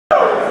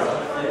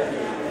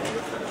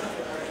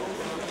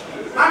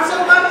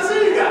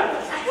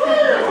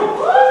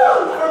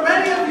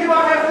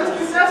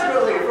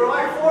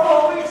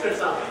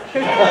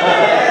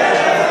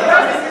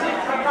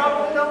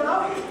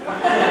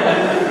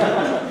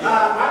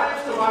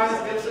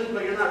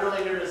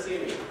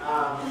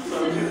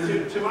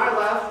my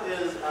left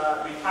is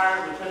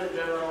retired Lieutenant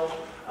General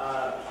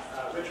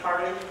Rich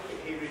Harding.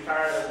 He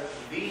retired as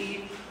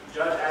the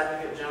Judge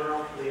Advocate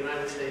General for the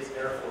United States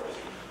Air Force.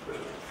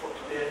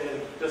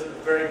 And just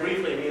very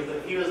briefly means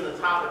that he was the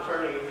top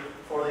attorney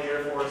for the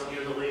Air Force. He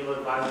was a legal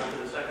advisor to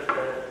the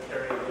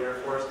Secretary of the Air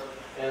Force,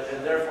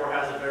 and therefore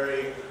has a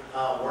very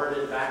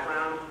worded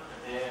background,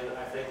 and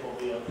I think will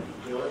be of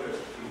real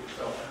interest to you.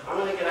 So I'm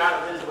going to get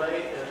out of his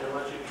way and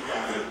let you do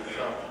that.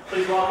 So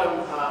please welcome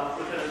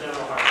Lieutenant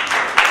General Harding.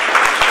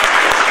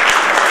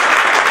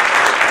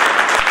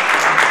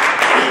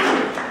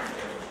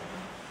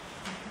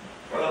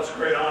 Well, it's a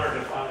great honor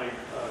to finally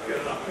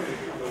get an opportunity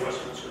to come to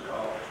Westminster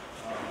College.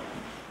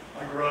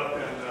 I grew up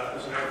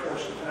as an Air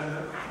Force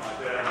lieutenant. My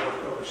dad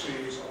worked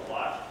overseas a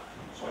lot,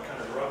 so I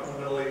kind of grew up in the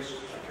Middle East.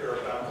 I care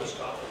about this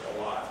topic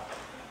a lot.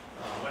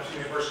 Went to the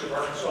University of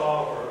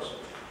Arkansas, where I was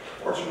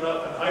fortunate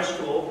enough in high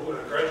school when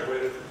I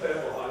graduated from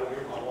Fayetteville, Ohio,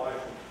 with my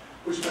wife.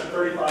 We spent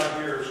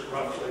 35 years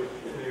roughly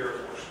in the Air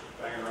Force,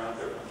 banging around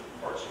different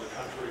parts of the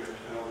country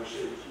and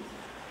overseas.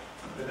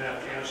 Been to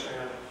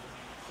Afghanistan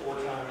 4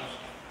 times.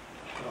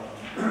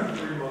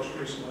 3 most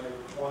recently,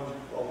 one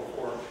well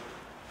before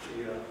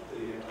the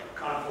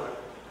conflict,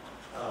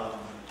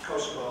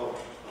 Kosovo,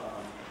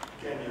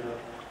 Kenya,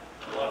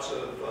 lots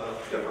of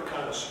different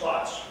kind of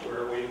spots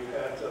where we've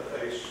had to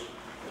face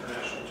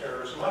international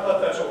terrorism. I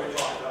thought that's what we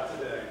talked about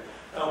today.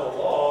 Now the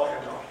law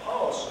and the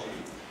policy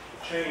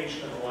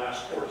changed in the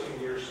last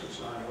 14 years since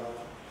 9/11.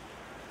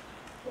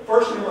 But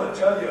first I want to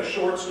tell you a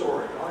short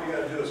story. All you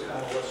got to do is kind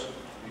of listen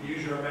and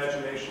use your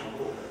imagination a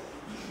little bit.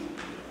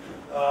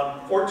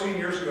 14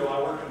 years ago,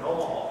 I worked in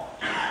Omaha,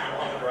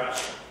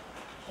 Nebraska.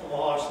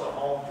 Omaha is the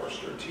home for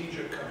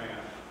Strategic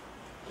Command.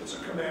 It's a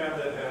command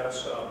that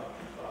has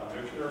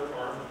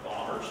nuclear-armed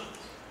bombers.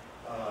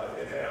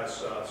 It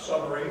has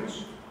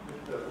submarines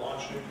that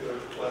launch nuclear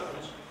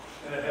weapons,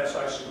 and it has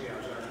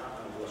ICBMs,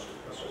 intercontinental ballistic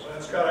missiles. And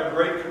it's got a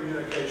great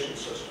communication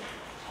system.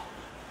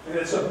 And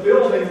it's a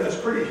building that's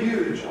pretty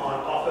huge on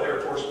Offutt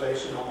Air Force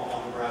Base in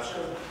Omaha,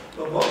 Nebraska.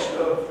 But most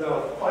of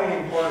the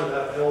fighting part of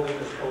that building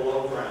is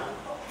below ground.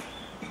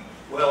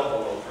 Well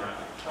below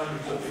ground,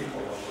 hundreds of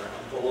people below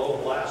ground, below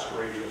blast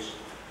radius,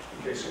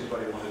 in case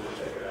anybody wanted to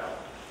take it out.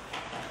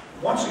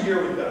 Once a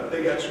year we've got a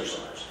big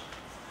exercise.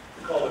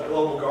 We called it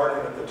Global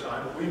Guardian at the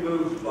time. We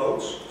moved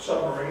boats,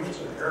 submarines,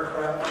 and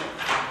aircraft,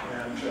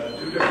 and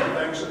do different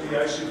things at the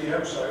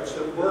ICBM sites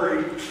that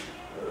worry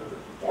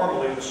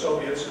formerly the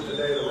Soviets and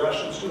today the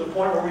Russians, to the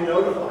point where we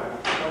notify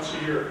them once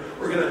a year.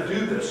 We're going to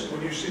do this.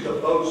 When you see the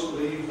boats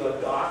leave the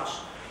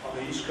docks on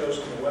the East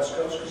Coast and the West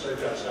Coast, because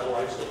they've got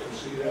satellites that can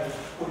see that.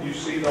 When you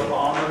see the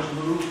bombers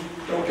move,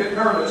 don't get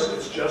nervous,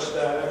 it's just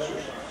that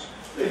exercise.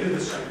 They do the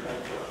same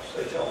thing for us.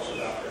 They tell us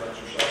about their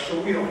exercise,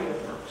 so we don't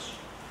get nervous.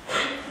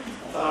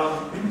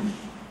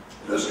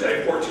 This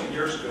day, 14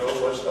 years ago,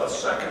 was the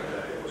second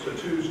day, it was a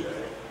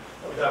Tuesday,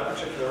 of that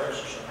particular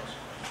exercise.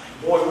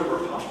 Boy, we were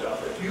pumped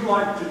up. If you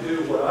like to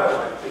do what I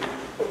like to do,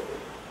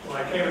 when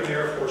I came in the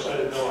Air Force, I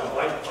didn't know I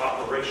liked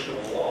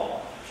operational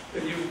law.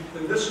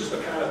 Then this is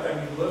the kind of thing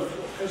you live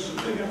for, because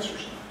it's a big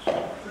exercise.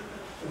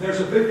 And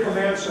there's a big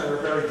command center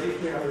very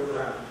deeply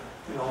underground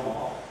in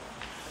Omaha,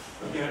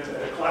 again,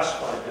 at a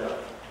classified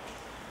depth.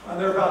 And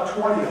there are about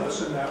 20 of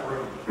us in that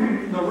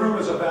room. The room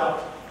is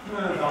about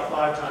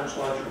 5 times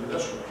larger than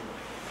this room,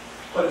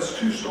 but it's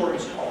 2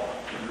 stories tall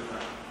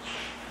underground.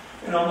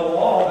 And on the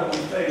wall that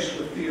we face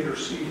with theater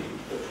seating,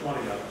 the 20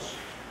 of us,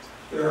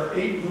 there are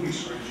 8 movie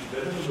screens. You've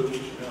been in the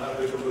movies, you know how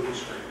big a movie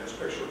screen is.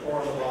 Picture 4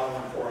 on the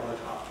bottom and 4 on the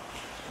top.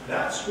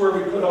 That's where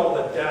we put all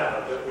the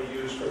data that we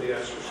use for the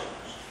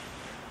exercise.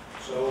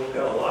 So we've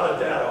got a lot of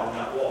data on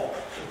that wall,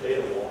 the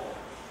data wall.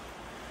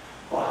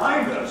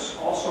 Behind us,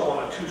 also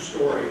on a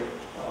 2-story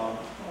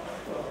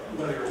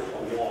linear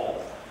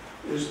wall,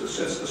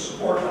 sits the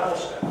support battle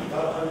staff,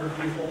 about 100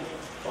 people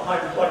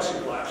behind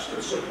plexiglass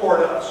that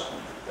support us,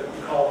 that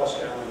can call us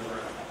down on the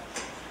ground.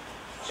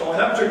 So on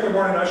that particular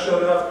morning, I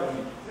showed up,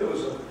 and it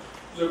was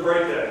a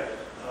great day.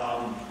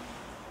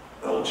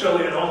 A little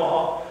chilly in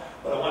Omaha.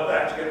 But I went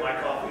back to get my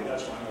coffee.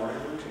 That's my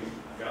morning routine.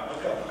 I got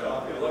my cup of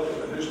coffee. I looked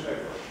at the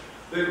newspaper.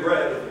 Big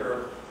Red, if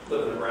you're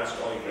living in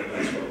Nebraska, all you get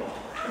is football.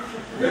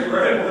 Big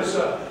Red was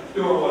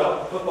doing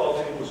well. The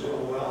football team was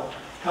doing well.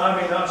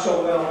 Economy not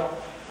so well.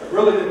 I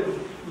really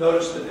didn't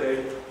notice the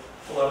date,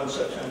 11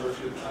 September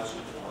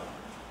 2001.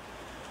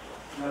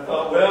 And I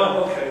thought,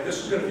 well, okay, this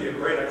is going to be a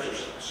great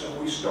exercise. So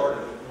we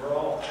started it. We're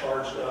all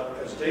charged up.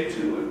 As day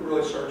 2, it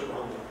really starts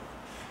rumbling.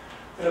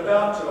 And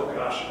about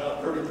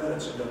 30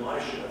 minutes into my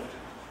shift,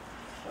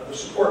 the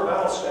support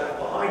battle staff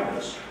behind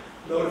us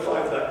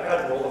notified the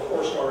Admiral, the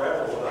 4-star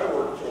Admiral that I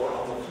worked for,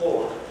 on the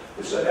floor.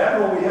 They said,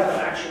 "Admiral, we have an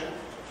action."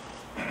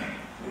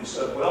 And he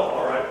said, "Well,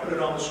 all right, put it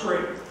on the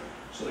screen."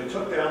 So they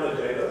took down the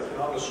data,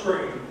 and on the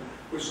screen,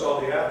 we saw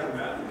the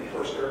aftermath of the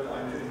first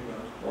airplane hitting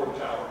the North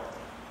Tower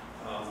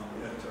at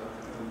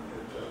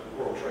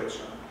World Trade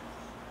Center.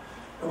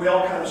 And we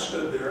all kind of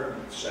stood there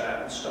and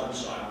sat in stunned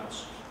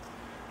silence.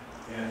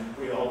 And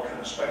we all kind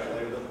of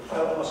speculated that the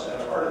pilot must have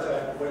had a heart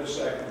attack. Wait a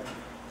second.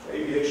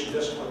 Aviation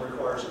discipline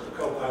requires that the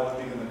co-pilot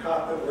be in the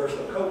cockpit. Where's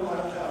the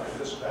co-pilot? How could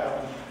this have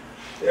happened?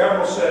 The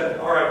admiral said,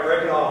 all right,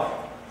 break it off.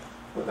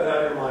 Put that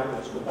out of your mind.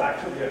 Let's go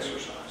back to the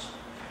exercise.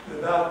 And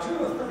about 2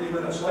 or 30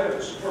 minutes later,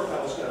 the support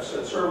pilot staff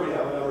said, sir, we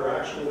have another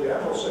action. The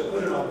admiral said,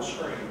 put it on the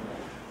screen.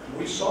 And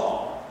we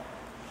saw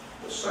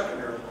the second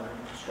airplane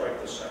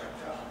strike the second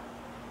tower.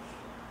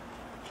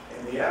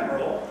 And the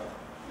admiral,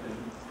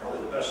 and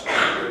probably the best thing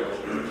to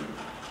do,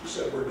 he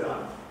said, we're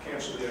done.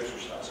 Cancel the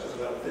exercise. That's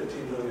about a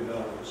 $15 million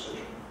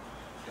decision.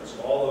 Because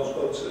of all those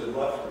boats that had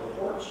left the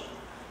ports,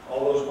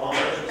 all those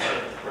bombers,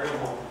 bring them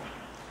home.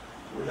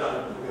 We're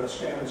done. We're going to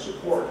stand in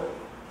support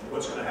of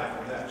what's going to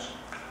happen next.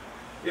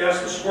 He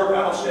asked the support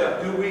battle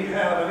staff, do we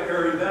have an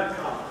air event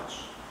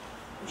conference?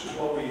 Which is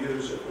what we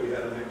use if we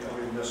had an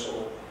incoming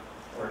missile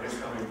or an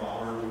incoming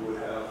bomber. We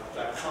would have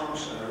that comm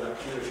center, that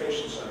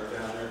communication center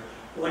down there,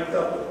 linked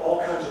up with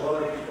all kinds of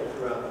other people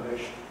throughout the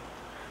nation.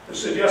 They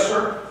said, yes,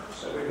 sir.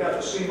 So we've got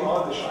the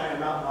CMOD, the Cheyenne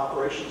Mountain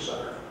Operations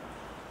Center,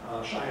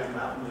 Cheyenne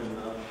Mountain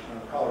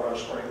in Colorado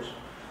Springs.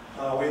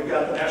 We've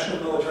got the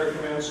National Military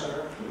Command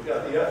Center. We've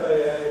got the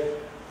FAA.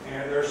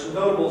 And there's some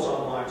notables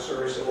online,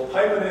 sir. He said, well,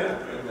 pipe it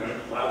in the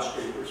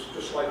loudspeakers,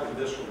 just like in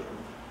this room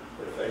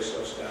that face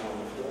us down on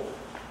the floor.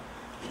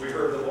 We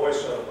heard the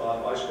voice of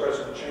Vice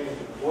President Cheney,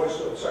 the voice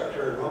of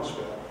Secretary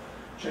Rumsfeld.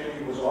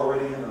 Cheney was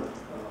already in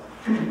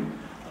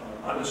an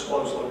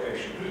undisclosed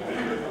location,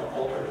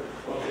 altered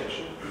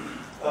location.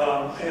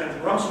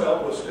 And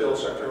Rumsfeld was still,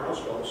 Secretary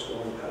Rumsfeld was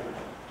still in the Pentagon.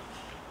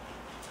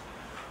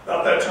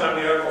 About that time,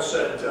 the Admiral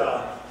said,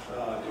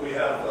 do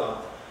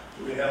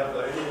we have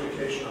any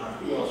indication on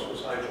who else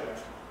was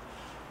hijacked?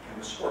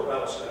 And the support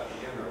battle staff,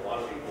 again, there are a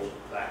lot of people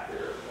back there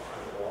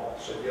behind the wall,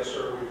 said, yes,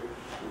 sir,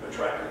 we've been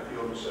tracking the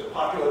field. We said,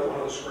 populate one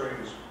of the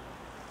screens.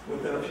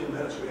 Within a few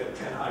minutes, we had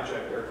 10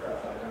 hijacked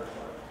aircraft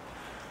identified.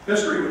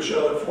 History would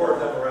show that 4 of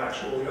them were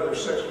actual. The other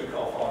 6 we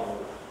call fog of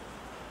war.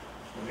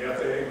 When the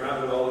FAA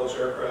grounded all those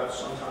aircraft,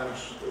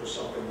 sometimes there was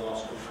something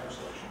lost in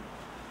translation.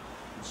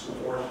 And some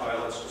foreign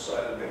pilots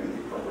decided maybe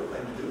the appropriate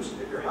thing to do is to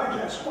get your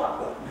hijack squat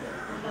button there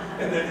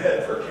and then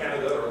head for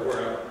Canada or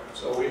wherever.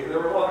 So there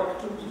was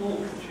a little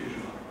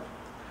confusion on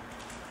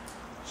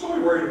that. So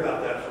we worried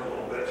about that for a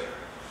little bit.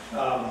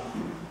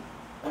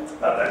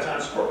 About that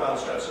time, support battle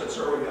staff said,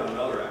 sir, we got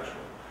another action.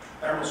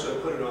 Admiral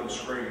said, put it on the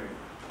screen.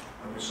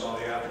 And we saw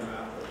the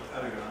aftermath of the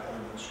Pentagon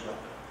having been struck.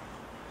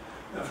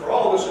 Now, for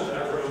all of us in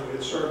that room, we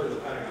had served in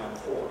the Pentagon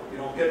before. You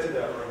don't get to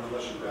that room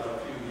unless you've got a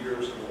few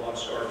years and a lot of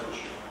scar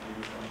tissue on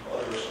you from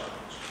other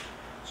assignments.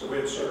 So we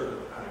had served in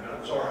the Pentagon.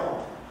 It was our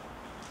home.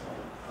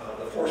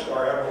 The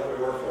 4-star admiral that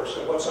we worked for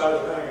said, what side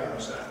of the Pentagon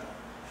is that?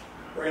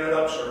 Bring it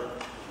up, sir.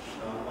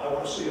 I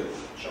want to see it.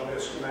 Show me a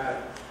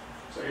schematic.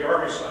 So the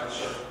Army side,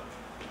 sir.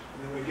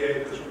 And then we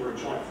gave, because we were a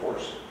joint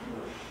force, we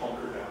were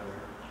bunkered down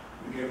there,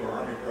 we gave our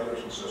Army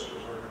brothers and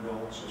sisters our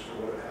condolences for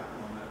what had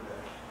happened on that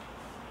day.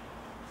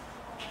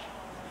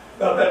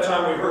 About that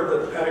time, we heard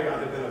that the Pentagon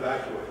had been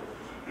evacuated.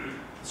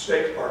 The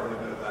State Department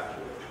had been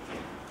evacuated.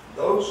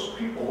 Those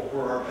people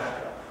were our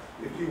backup.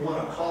 If you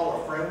want to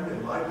call a friend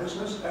in my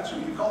business, that's who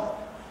you call.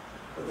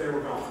 But they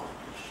were gone.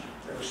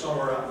 They were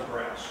somewhere out in the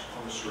grass,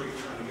 on the street,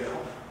 trying to get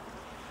home.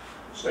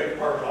 The State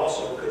Department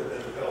also could have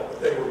been developed,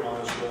 but they were gone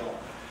as well.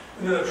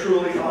 And then a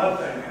truly odd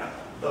thing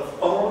happened. The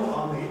phone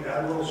on the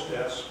Admiral's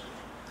desk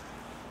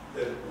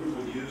that we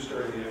would use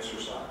during the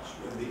exercise,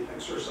 when the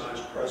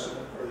exercise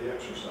president or the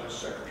exercise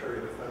secretary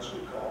of defense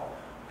would call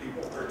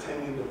people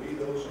pretending to be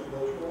those in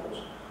those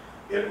roles,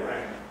 it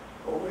rang.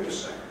 Oh, wait a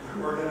second,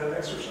 we weren't in an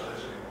exercise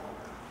anymore.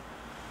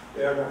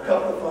 The Admiral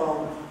cut the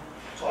phone,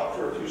 talked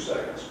for a few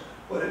seconds,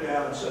 put it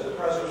down and said, the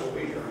president will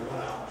be here in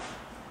 1 hour.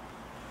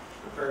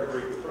 Prepare to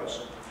greet the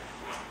president.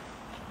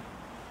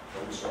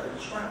 So we started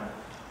to scramble.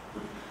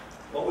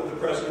 What would the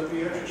president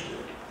be interested in?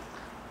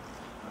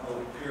 Well,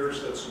 it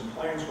appears that some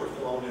planes were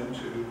flown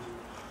into,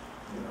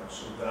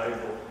 some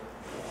valuable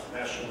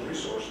national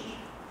resources.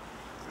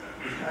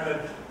 We kind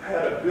of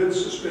had a good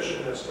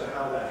suspicion as to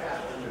how that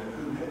happened and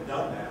who had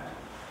done that.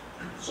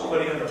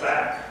 Somebody in the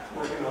back,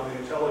 working on the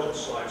intelligence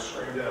side,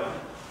 screamed out,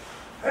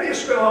 how do you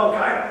spell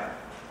Al-Qaeda?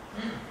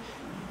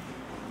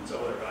 So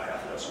other guy,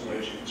 I've got some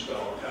ways you can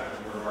spell Al-Qaeda,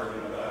 and we're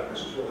arguing about it.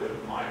 This is really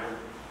a minor,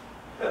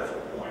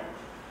 pitiful point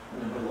in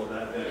the middle of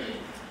that day.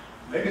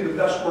 Maybe the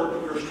best work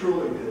that yours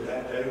truly did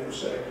that day was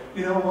say,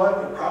 you know what,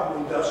 it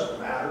probably doesn't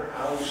matter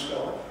how we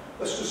spell it.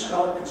 Let's just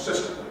spell it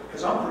consistently,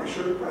 because I'm pretty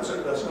sure the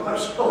president doesn't know how to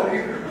spell it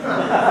either.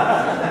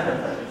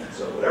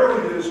 So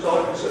whatever we do,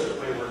 spell it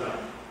consistently, and we're done.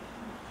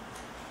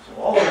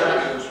 So all of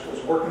that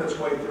was working its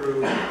way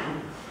through.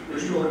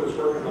 Yours truly was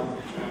working on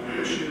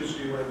issues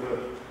dealing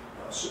with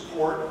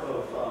support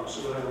of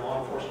civilian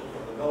law enforcement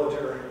from the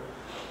military,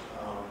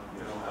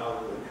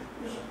 how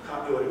the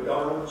continuity of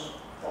governments,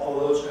 all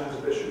of those kinds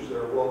of issues that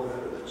are woven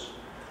into this.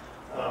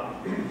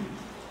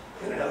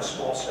 And it had a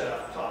small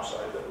staff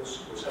topside that was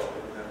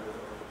helping them with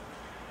it.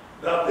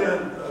 About then,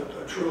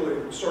 a truly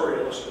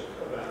surrealistic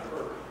event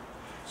occurred.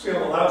 See,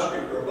 on the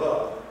loudspeaker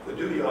above, the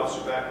duty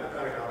officer back in the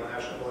Pentagon, the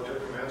National Military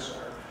Command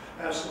Center,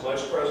 asked the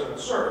Vice President,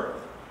 sir,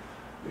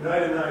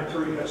 United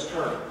 93 has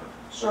turned.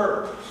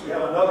 Sir, we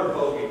have another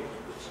bogey.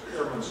 It's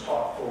Airman's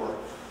talk for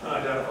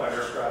unidentified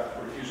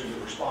aircraft refusing to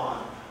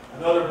respond.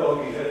 Another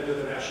bogey headed to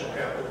the National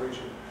Capital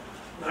Region.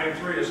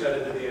 9-3 is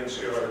headed to the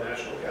NCR, the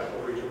National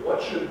Capital Region.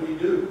 What should we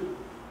do?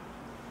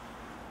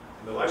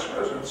 And the Vice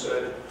President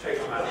said, take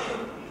them out.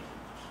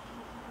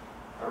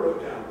 I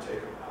wrote down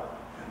take them out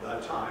at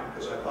that time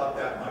because I thought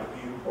that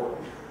might be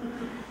important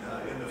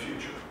in the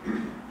future.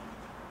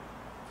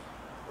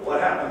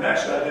 What happened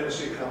next, I didn't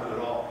see coming at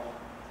all.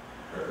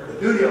 The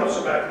duty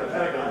officer back in the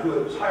Pentagon, who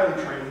was highly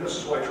trained, and this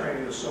is why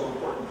training is so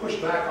important,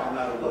 pushed back on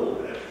that a little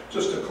bit,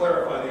 just to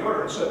clarify the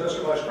order, and said,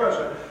 Mr. Vice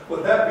President,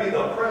 would that be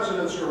the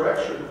President's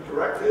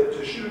directive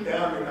to shoot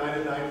down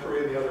United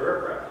 9-3 and the other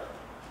aircraft?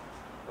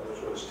 In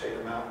other words, take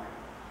them out.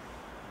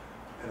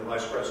 And the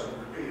Vice President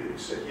repeated, he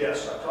said,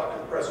 yes, I talked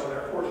to the President of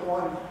Air Force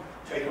One,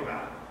 take them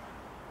out.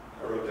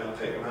 I wrote down,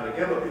 take them out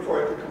again, but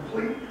before I could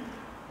complete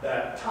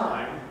that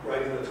time,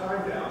 writing the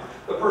time down,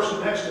 the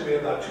person next to me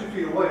about 2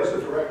 feet away is the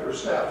Director of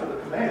Staff for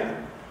the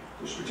command,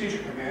 the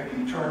Strategic Command.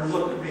 He turned and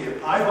looked at me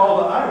and eyeball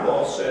to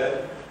eyeball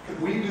said, could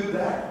we do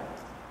that?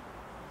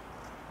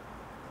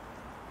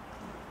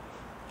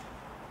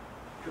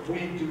 Could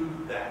we do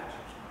that?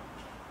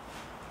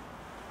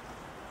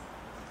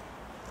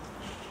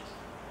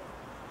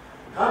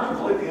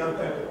 Contemplate the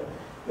unthinkable.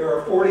 There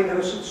are 40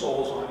 innocent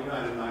souls on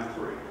United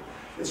 9-3.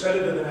 It's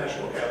headed to the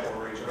National Capital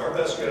Region. Our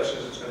best guess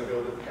is it's going to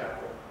go to the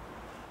capital.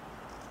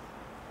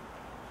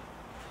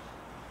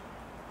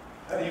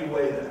 How do you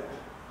weigh that?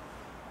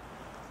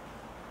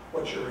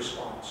 What's your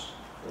response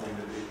going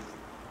to be?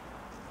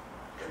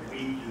 Can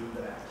we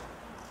do that?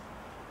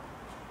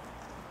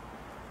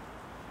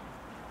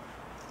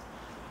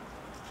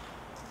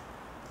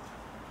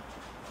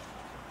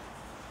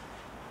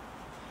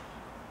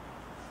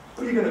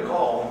 Who are you going to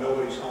call when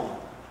nobody's home?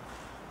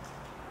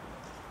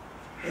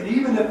 And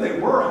even if they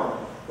were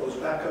home, those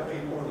backup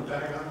people in the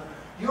Pentagon,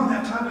 you don't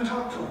have time to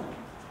talk to them.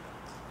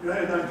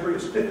 United 9-3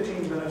 is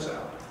 15 minutes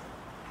out.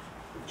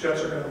 If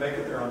jets are going to make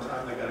it there on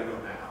time, they got to go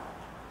now.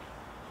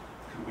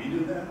 Can we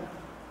do that?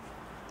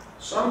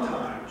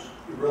 Sometimes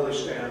you really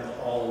stand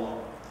all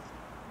alone.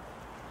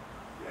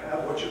 You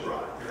have what you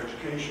brought, your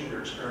education,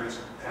 your experience,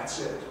 that's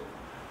it.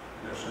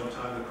 And there's no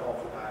time to call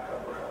for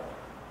backup or help.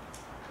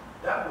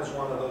 That was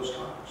one of those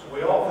times. And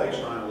we all face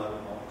 9/11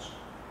 moments.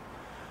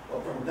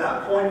 But from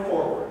that point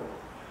forward,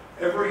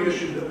 every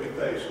issue that we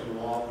face in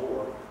the law of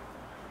war,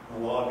 the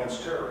law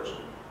against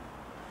terrorism,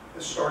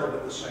 it started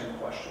with the same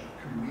question.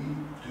 Can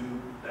we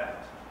do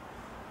that?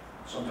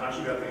 Sometimes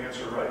we got the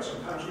answer right,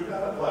 sometimes we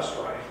got it less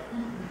right.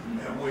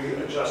 And we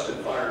adjusted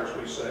fire, as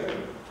we say,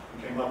 and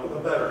came up with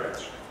a better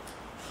answer.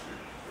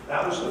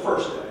 That was the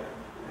first day.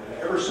 And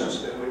ever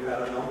since then, we've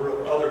had a number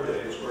of other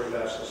days where we've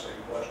asked the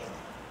same question.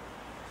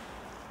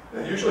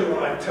 And usually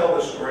when I tell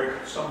this story,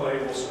 somebody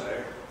will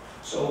say,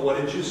 so what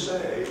did you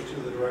say to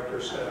the Director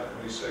of Staff?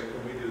 And we say,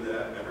 can we do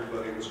that? And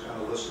everybody was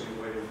kind of listening,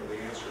 waiting for the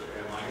answer.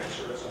 And my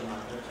answer is, I'm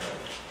not going to tell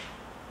you.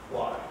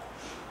 Why?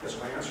 Because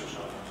my answer is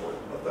not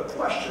important. But the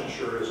question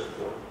sure is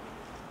important.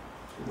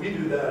 Can we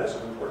do that is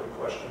an important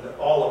question that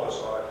all of us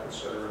ought to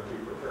consider and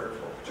be prepared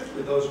for,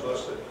 particularly those of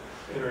us that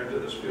enter into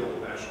this field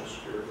of national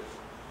security.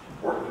 It's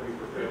important to be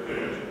prepared for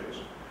those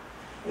days.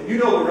 And you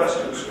know the rest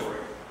of the story.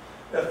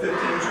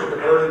 F-15s were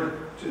diverted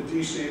to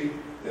D.C.,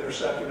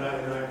 intercept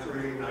United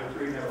 9-3.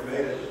 9-3 never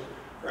made it.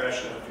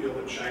 Crashed in a field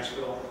in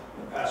Shanksville.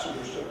 The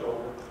passengers took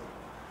over.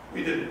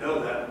 We didn't know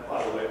that,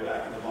 by the way,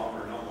 back in the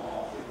Montgomery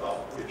Mall. We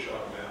thought we had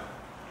shot them down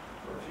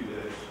for a few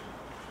days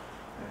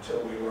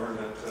until we learned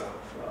that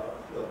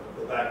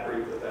the back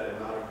brief that had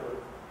not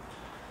occurred.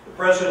 The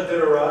President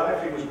did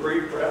arrive. He was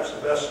briefed. Perhaps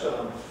the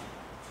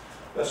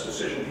best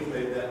decision he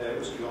made that day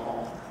was to go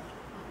home.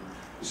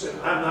 He said,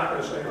 I'm not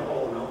going to stay in the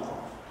hole in Omaha.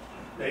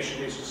 The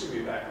nation needs to see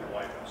me back in the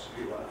White House.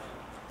 He left.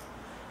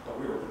 But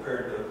we were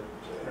prepared to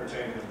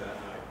entertain him that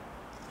night.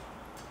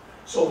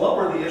 So what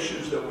were the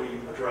issues that we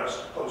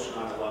addressed post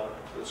 9/11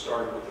 that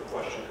started with the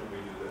question, can we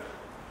do that?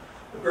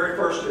 The very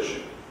first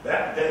issue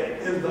that day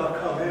in the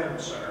command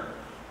center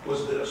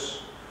was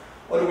this.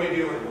 What are we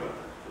dealing with?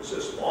 Is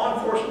this law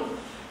enforcement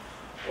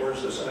or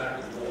is this an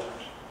act of war?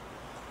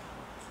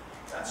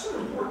 That's an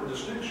important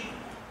distinction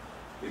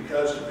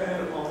because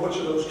depending upon which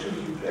of those two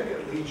you pick,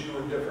 it leads you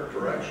in different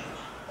directions.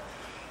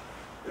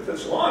 If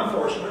it's law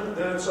enforcement,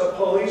 then it's a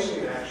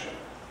policing action.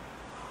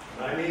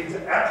 And I need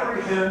to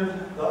apprehend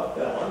the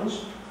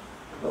felons,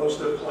 those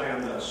that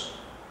plan this.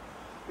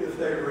 If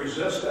they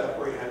resist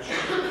apprehension,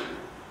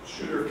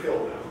 shoot or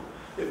kill them.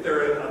 If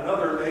they're in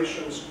another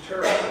nation's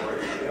territory,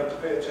 we have to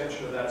pay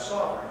attention to that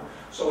sovereign.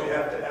 So we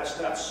have to ask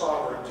that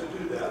sovereign to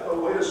do that. But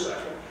wait a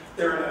second,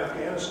 they're in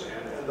Afghanistan,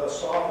 and the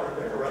sovereign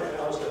there right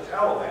now is the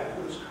Taliban,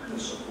 who's kind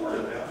of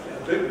supported them in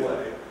a big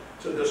way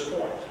to this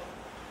point.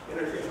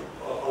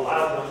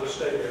 Allowed them to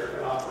stay there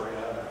and operate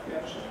out of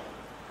Afghanistan.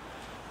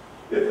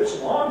 If it's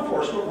law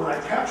enforcement, when I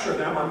capture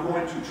them, I'm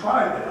going to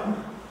try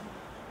them,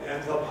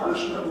 and the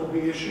punishment will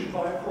be issued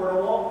by a court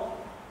of law.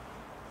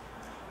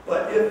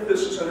 But if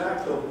this is an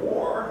act of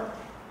war,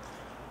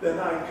 then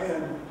I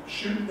can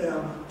shoot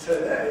them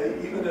today,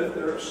 even if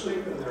they're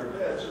asleep in their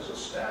beds, as a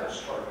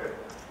status target,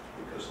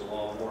 because the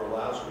law of war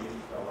allows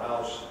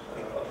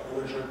a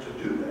belligerent to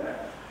do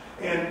that.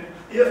 And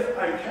if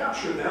I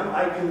capture them,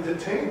 I can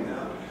detain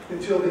them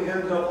until the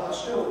end of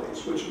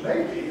hostilities, which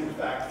may be, in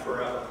fact,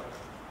 forever.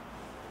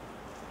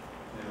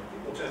 You know,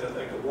 people tend to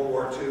think of World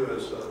War II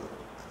as a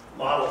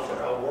model for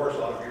how wars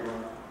ought to be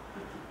run.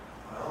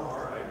 Well,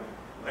 all right.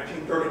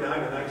 1939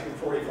 to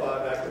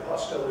 1945, active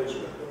hostilities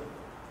with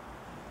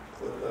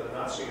the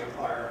Nazi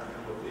Empire,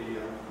 and with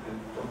and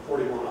from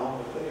 41 on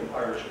with the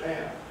Empire of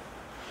Japan.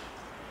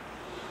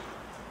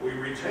 We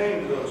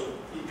retained those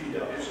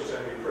EPWs as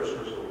enemy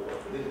prisoners of war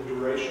for the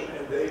duration,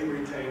 and they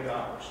retained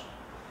ours,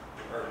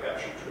 our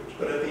captured troops.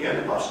 But at the end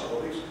of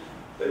hostilities,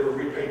 they were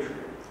repatriated.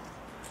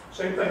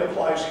 Same thing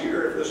applies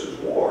here if this is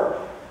war,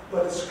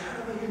 but it's kind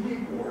of a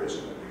unique war,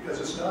 isn't it?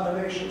 Because it's not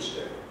a nation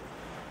state.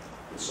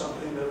 It's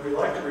something that we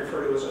like to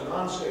refer to as a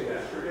non-state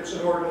actor. It's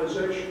an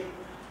organization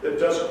that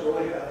doesn't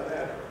really have an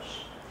address.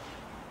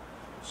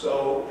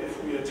 So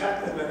if we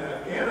attack them in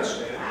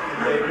Afghanistan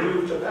and they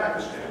move to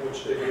Pakistan,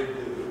 which they did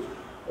do,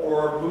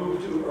 or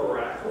move to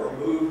Iraq, or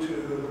move to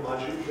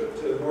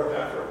North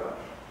Africa,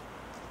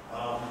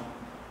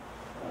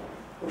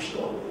 we're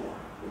still at war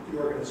with the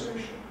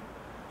organization.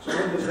 So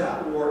when does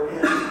that war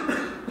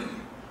end?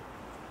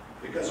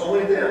 Because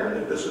only then,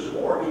 if this is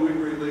war, do we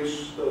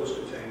release those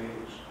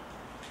detainees.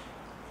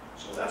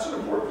 So that's an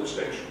important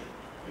distinction.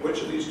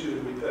 Which of these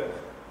two do we pick?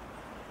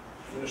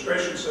 The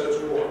administration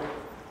says war.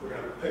 We're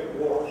going to pick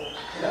war.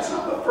 And that's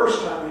not the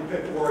first time we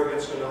picked war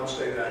against a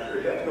non-state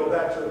actor. You have to go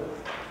back to,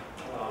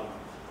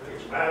 I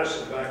think it's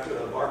Madison, back to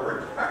the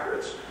barbaric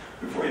pirates,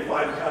 before you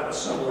find kind of a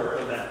similar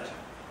event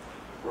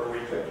where we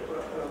picked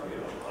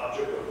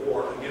object of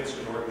war against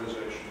an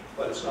organization.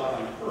 But it's not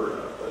unheard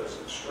of, but it's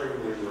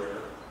extremely rare.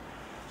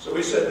 So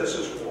we said this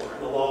is war,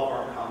 and the law of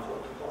armed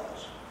conflict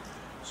applies.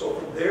 So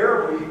from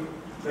there, we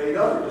made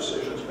other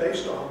decisions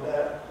based on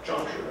that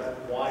juncture, that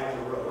Y in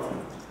the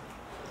road,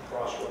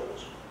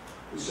 crossroads.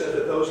 We said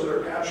that those that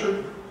are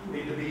captured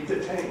need to be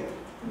detained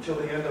until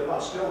the end of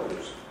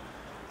hostilities.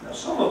 Now,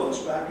 some of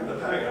us back in the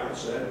Pentagon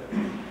said,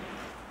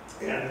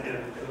 and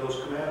in those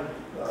command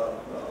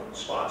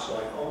spots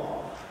like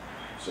Omaha,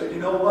 said, you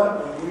know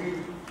what, when we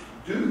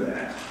do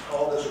that,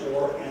 call this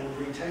war, and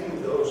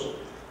retain those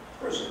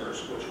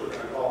prisoners, which we're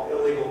going to call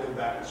illegal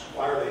combatants.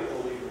 Why are they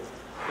illegal?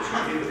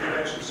 Because the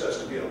Convention says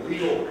to be a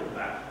legal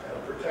combatant, to have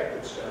a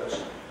protected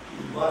status,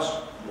 you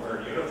must wear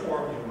a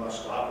uniform, you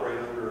must operate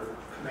under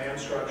command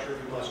structure,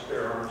 you must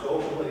bear arms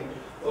openly.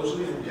 Those are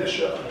the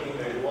indicia of being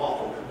a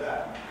lawful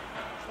combatant.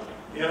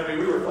 The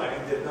enemy we were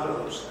fighting did none of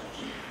those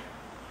things.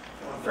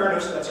 Now, in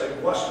fairness, that's a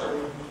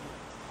Western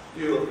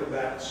view of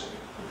combatancy.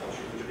 It comes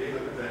from the Geneva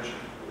Convention,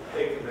 the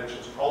Hague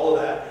Conventions, all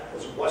of that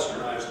was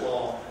westernized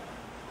law.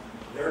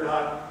 They're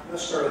not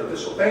necessarily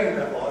disobeying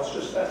that law, it's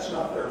just that's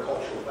not their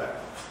cultural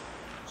background.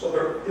 So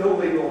they're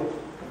illegal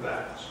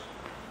combatants.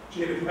 The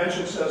Geneva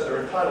Convention says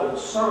they're entitled to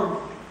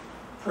some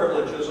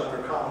privileges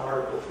under Common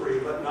Article 3,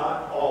 but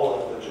not all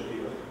of the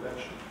Geneva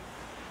Convention.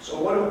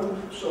 So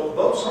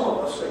both some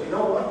of us say, you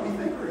know what, we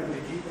think we're going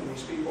to be keeping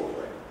these people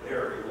for a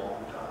very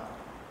long time.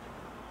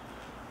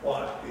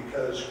 Why?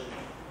 Because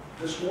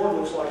this war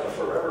looks like a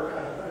forever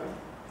kind of thing.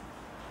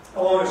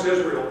 How long has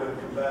Israel been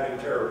combating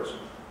terrorism?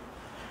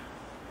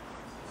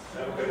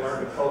 Haven't they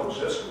learned to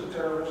coexist with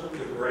terrorism,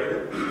 degrade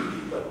it,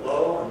 keep it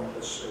low, and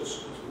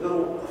as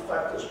little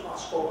effect as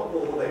possible,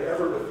 but will they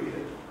ever defeat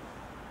it?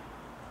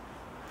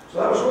 So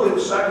that was really the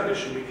second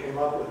issue we came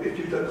up with. If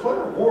you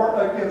declare war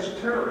against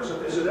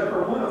terrorism, is it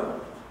ever winnable?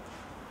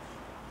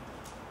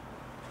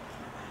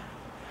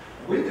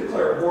 We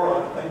declared war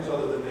on things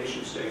other than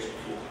nation states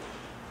before.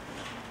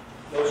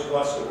 Those of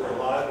us that were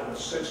alive in the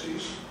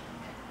 60s,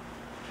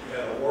 we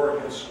had a war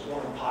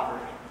on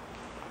poverty.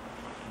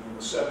 In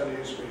the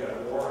 70s, we had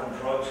a war on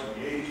drugs.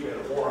 In the 80s, we had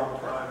a war on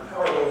crime.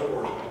 How are those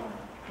wars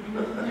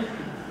going?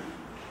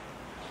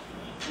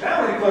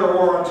 Now we declare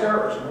war on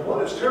terrorism. Well,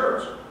 what is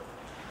terrorism?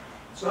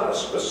 It's not a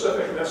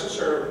specific,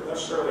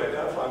 necessarily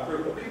identified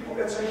group of people.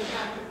 It's a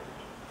tactic.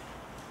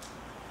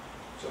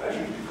 So how do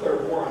you declare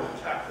war on a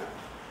tactic?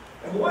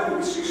 And why do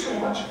we see so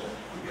much of it?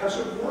 Because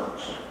it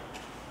works.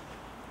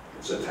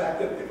 It's a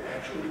tactic that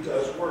actually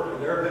does work.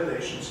 And there have been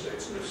nation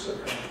states that have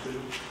succumbed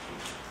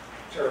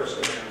to terrorist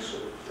events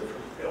of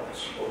different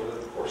ills over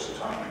the course of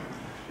time.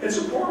 It's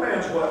a poor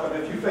man's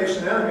weapon. If you face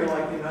an enemy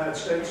like the United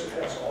States, it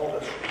has all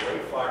this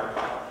great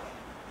firepower.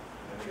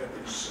 And you've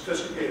got these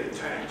sophisticated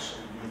tanks,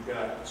 and you've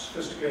got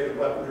sophisticated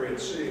weaponry at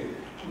sea, and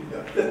you've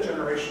got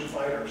fifth-generation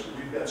fighters, and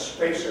you've got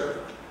spacecraft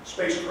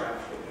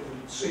that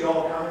can see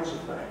all kinds of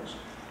things,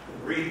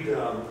 and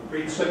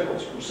read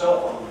signals from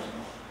cell phones.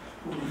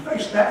 When you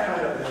face that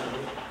kind of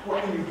enemy,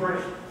 what can you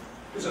bring?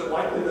 Is it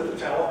likely that the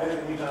Taliban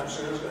anytime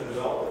soon is going to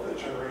develop a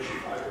fifth-generation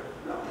fighter?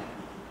 No.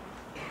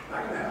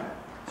 Not going to happen.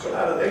 So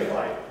how do they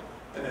fight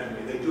an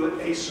enemy? They do it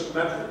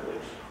asymmetrically.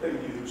 They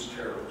use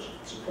terrorism.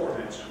 It's a poor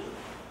man's tool.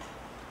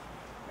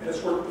 And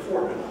it's worked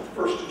before. We're not the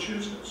first to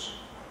choose this.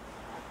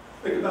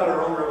 Think about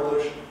our own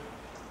revolution.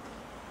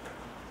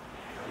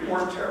 We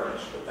weren't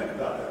terrorists, but think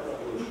about that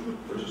revolution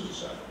for just a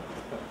second.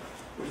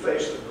 We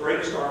faced the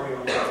greatest army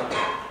on the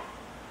planet.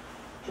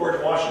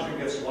 George Washington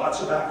gets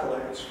lots of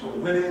accolades for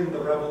winning the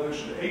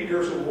revolution, 8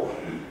 years of war.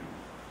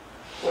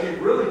 What he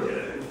really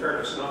did, in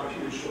fairness, and I'm a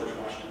huge George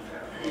Washington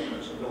fan,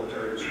 as a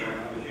military historian,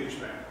 I'm a huge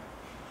fan.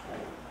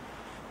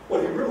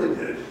 What he really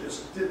did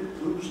is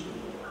didn't lose the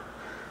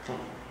war.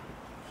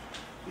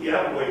 He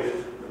outweighed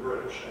the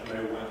British, and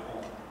they went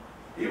home.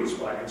 He was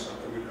fighting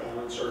something we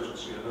call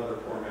insurgency, another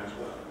poor man's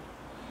weapon.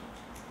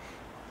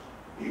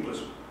 He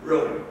was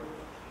brilliant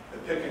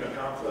at picking a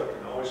conflict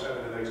and always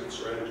having an exit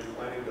strategy,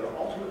 planning to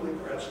ultimately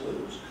perhaps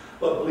lose,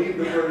 but bleed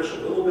the British a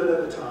little bit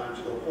at a time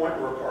to the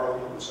point where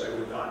Parliament would say,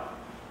 we're done.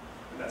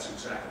 And that's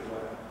exactly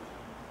what happened.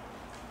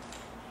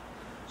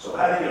 So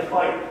how do you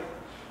fight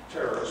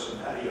terrorists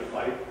and how do you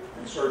fight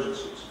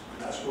insurgencies?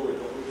 And that's really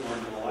what we've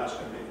learned in the last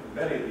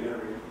many of the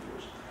interviews.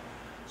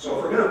 So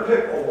if we're going to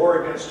pick a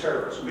war against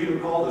terrorism, we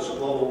even call this a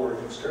global war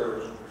against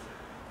terrorism,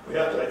 we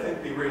have to, I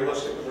think, be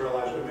realistic and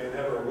realize we may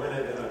never win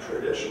it in a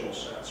traditional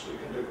sense. We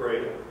can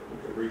degrade it, we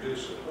can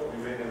reduce it, but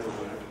we may never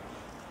win it.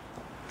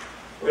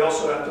 We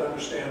also have to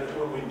understand that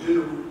when we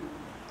do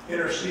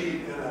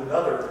intercede in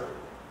another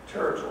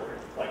territory,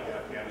 like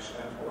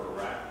Afghanistan or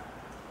Iraq,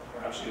 or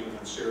perhaps even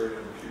in Syria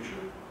in the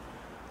future,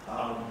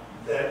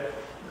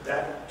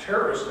 that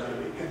terrorist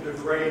enemy can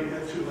degrade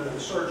into an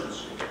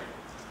insurgency.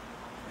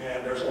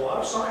 And there's a lot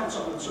of science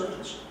on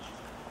insurgency.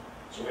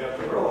 So we have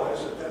to realize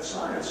that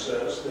science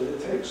says that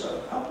it takes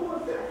a couple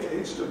of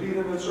decades to beat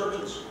an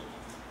insurgency.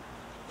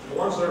 And the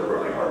ones that are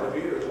really hard to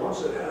beat are the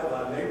ones that have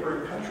a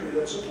neighboring country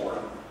that support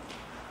them.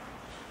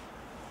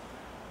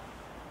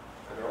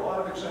 And there are a lot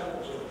of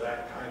examples of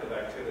that kind of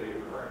activity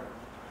occurring.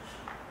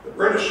 The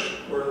British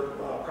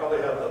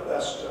probably have the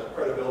best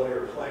credibility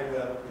or claim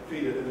that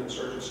defeated an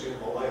insurgency in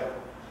Malaya.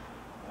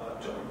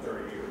 It took them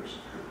 30 years.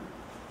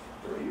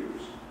 30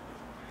 years.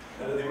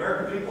 And the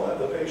American people have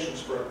the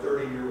patience for a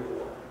 30-year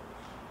war.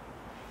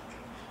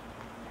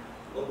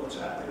 Look what's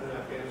happening in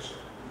Afghanistan.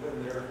 We've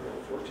been there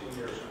for 14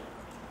 years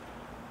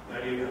now.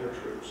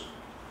 9,800 troops.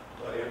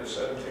 By the end of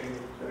 17,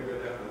 it's going to go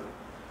down to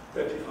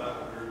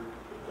 5,500,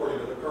 according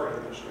to the current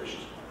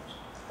administration's plans.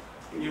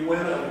 Can you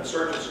win an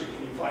insurgency?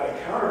 Can you fight a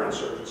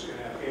counterinsurgency in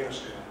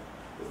Afghanistan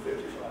with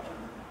 5,500?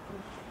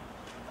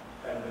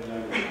 Hadn't been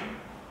done yet.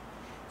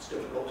 It's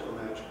difficult to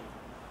imagine.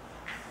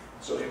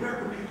 So the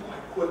American people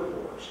like quick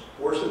wars,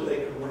 wars that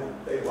they can win.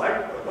 They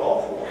like the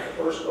Gulf War, the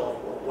first Gulf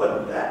War.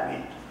 Wasn't that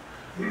neat?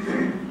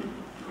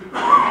 The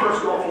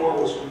first Gulf War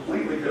was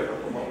completely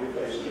different from what we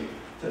face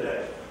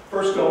today.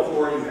 First Gulf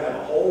War, you had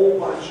a whole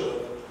bunch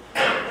of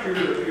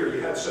peer-to-peer.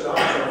 You had Saddam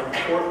Hussein, the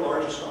fourth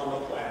largest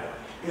on the planet,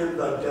 in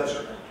the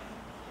desert,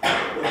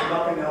 with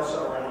nothing else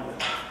around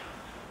it.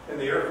 And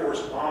the Air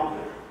Force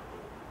bombed it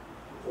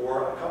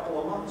for a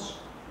couple of months.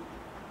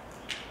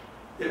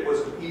 It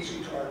was an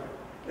easy target.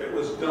 It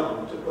was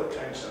dumb to put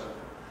tanks out there.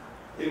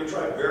 They even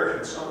tried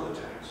burying some of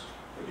the tanks,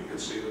 but you could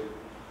see the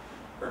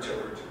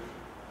artillery too.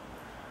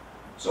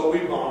 So we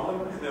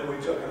bombed them, and then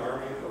we took an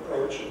army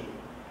approach and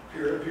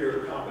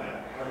peer-to-peer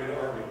combat, army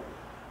to army,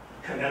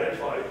 kinetic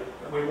fight,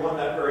 and we won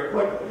that very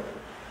quickly.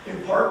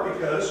 In part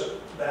because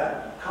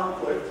that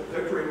conflict,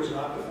 victory was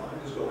not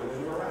defined as going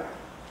into Iraq.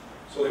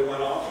 So they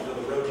went off into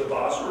the road to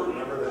Basra,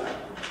 remember that,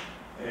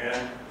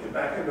 and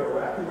back into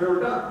Iraq, and we were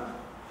done,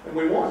 and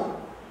we won.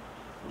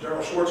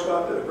 General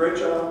Schwarzkopf did a great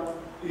job.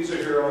 He's a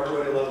hero.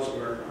 Everybody loves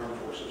American Armed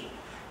Forces,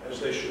 as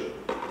they should.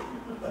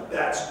 But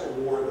that's a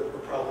war that we're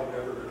probably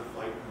never going to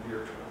fight in the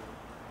near term.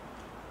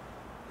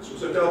 This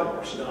was a dumb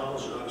war. Saddam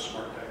was not a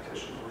smart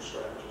tactician or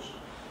strategist.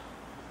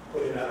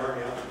 Putting that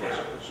army out to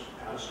desert was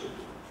kind of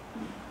stupid.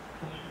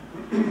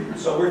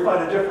 So we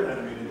fight a different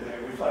enemy today.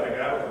 We fight a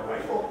guy with a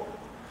rifle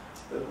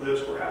that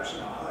lives perhaps in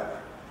a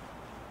hut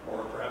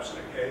or perhaps in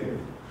a cave,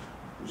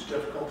 who's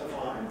difficult to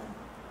find,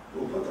 who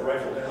will put the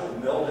rifle down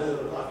and meld into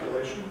the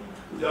population,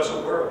 who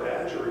doesn't wear a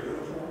badge or a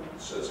uniform,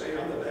 says, hey,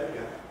 I'm the bad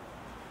guy.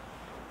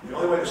 The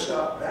only way to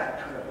stop that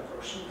kind of a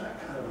person,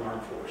 that kind of an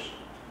armed force,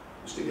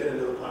 is to get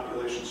into the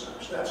population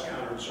centers. That's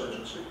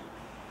counterinsurgency.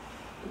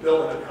 To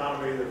build an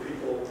economy that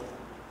people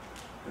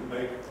can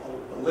make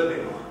a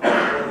living on,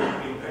 rather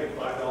than being paid $5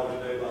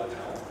 a day by the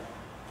talent.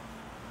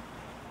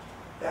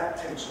 That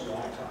takes a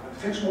long time. It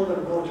takes more than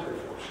a military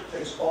force. It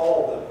takes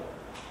all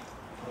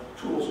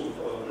the tools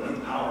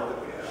of power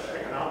that we have,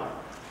 economic,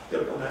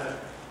 diplomatic,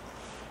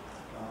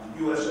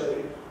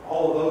 USA,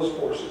 all of those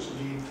forces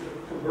need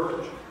to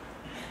converge.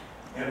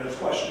 And the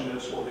question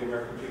is, will the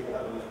American people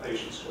have enough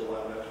patience to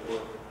allow that to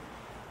work?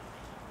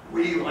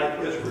 We, like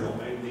Israel,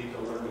 may need to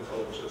learn to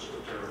coexist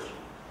with terrorism.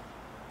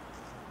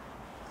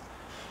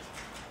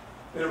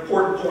 An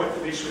important point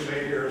that needs to be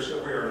made here is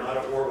that we are not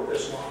at war with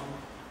Islam.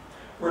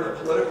 We're in a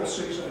political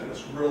season, and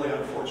it's really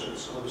unfortunate,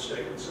 some of the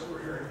statements that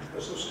we're hearing,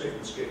 because those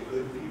statements get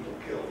good people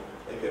killed.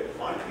 They get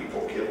my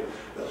people killed,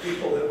 the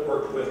people that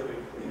worked with me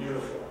in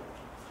uniform.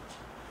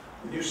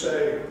 When you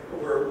say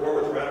we're at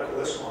war with radical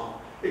Islam,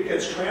 it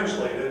gets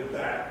translated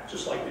back,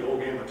 just like the old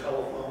game of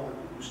telephone,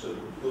 used to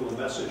move a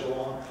message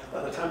along.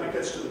 By the time it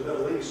gets to the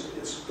Middle East,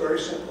 it's very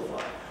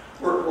simplified.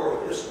 We're at war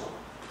with Islam.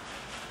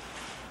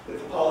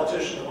 If a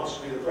politician that wants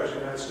to be the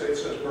President of the United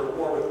States says we're at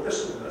war with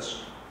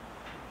Islamists,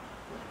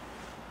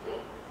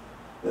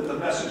 then the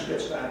message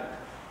gets back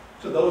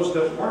to those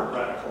that weren't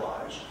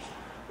radicalized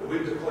that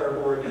we've declared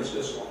war against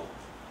Islam.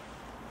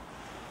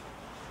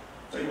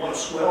 So you want to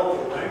swell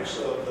the ranks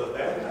of the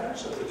bad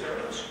guys, of the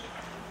terrorists?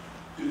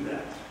 Do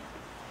that.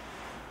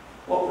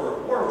 What we're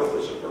at war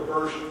with is a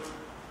perversion,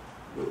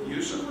 with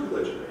use of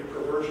religion, a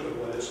perversion of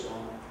what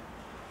Islam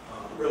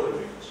really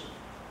means.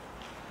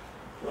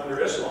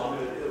 Under Islam,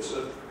 it's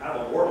a kind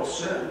of a mortal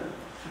sin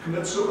to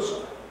commit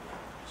suicide.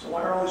 So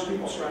why are all these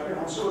people strapping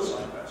on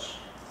suicide vests?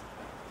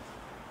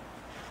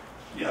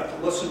 You have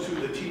to listen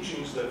to the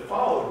teachings that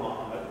followed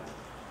Muhammad,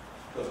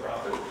 the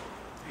prophet,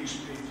 peace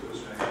be to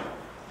his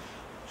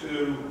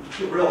name,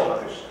 to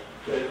realize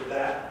that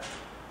that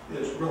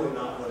is really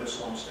not what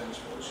Islam stands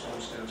for.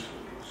 Islam stands for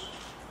peace.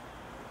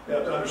 You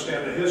have to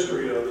understand the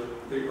history of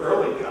the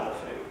early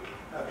caliphate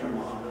after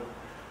Muhammad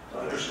to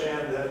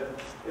understand that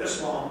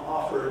Islam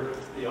offered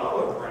the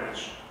olive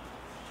branch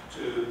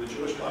to the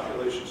Jewish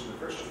populations and the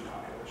Christian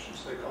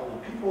populations. They called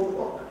them people of the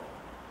book.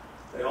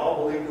 They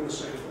all believed in the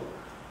same book.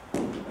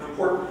 An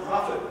important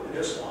prophet in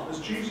Islam is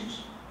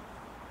Jesus.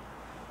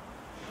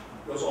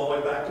 It goes all the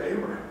way back to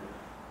Abraham.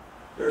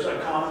 There's a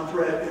common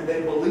thread, and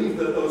they believed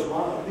that those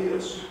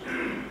monotheists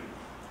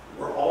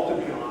were all to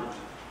be honored.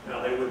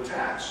 Now, they would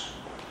tax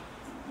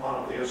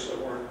monotheists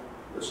that weren't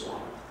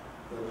Islamic,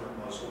 that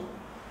weren't Muslim,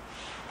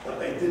 but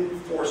they didn't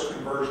force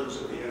conversions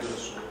at the end of the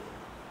story.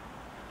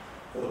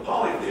 For the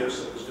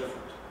polytheists, it was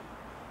different.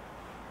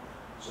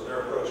 So their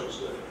approach was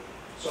different.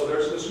 So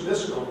there's this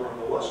misnomer on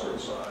the Western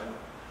side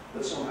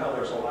that somehow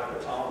there's a lack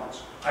of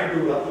tolerance. I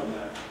grew up in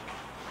that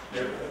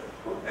neighborhood,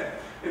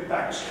 in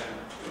Pakistan,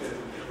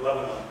 in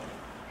Lebanon.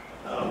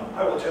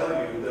 I will tell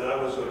you that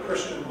I was a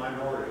Christian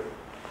minority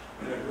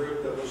in a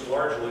group that was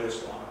largely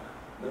Islamic.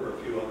 There were a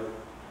few other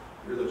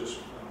religious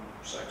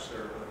sects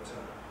there,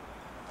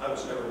 but I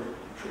was never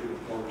treated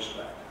with more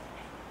respect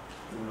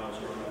when I was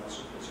growing up as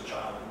a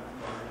child in that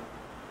environment.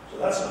 So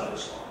that's not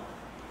Islam.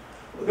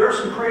 But there are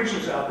some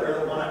crazies out there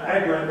that want to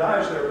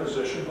aggrandize their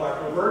position by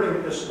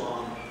perverting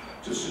Islam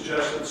to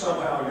suggest that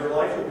somehow your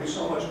life will be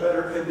so much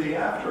better in the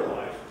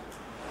afterlife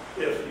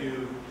if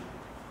you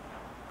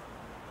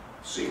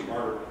seek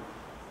martyrdom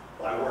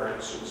by wearing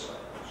a suicide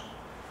vest.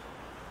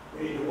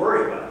 We need to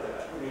worry about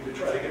that. We need to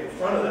try to get in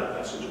front of that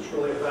message. It's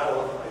really a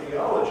battle of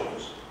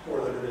ideologies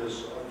more than it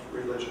is of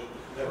religion.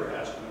 It never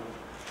has been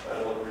a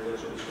battle of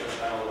religion. It's been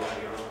a battle of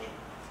ideology.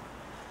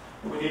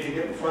 And we need to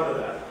get in front of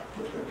that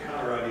with the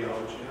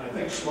counter-ideology. And I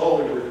think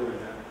slowly we're doing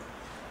that.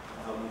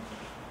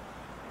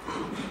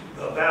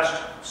 The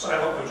vast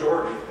silent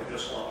majority in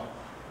Islam,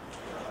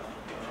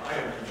 I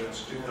am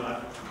convinced, do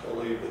not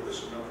believe that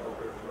this is an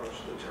appropriate approach,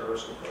 the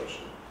terrorist approach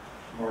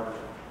to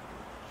martyrdom.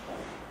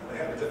 And they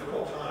have a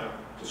difficult time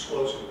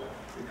disclosing that,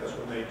 because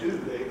when they do,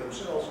 they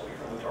themselves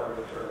become the target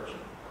of terrorism.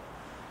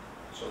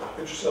 So put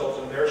yourselves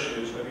in their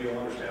shoes, maybe you'll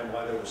understand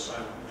why they were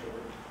silent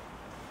majority.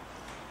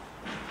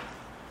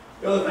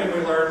 The other thing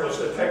we learned was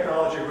that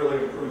technology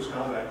really improves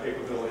combat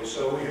capability.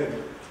 So we had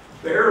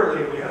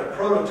a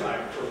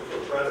prototype for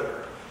Predator.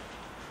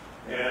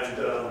 And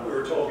we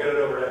were told, get it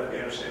over to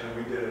Afghanistan, and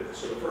we did it.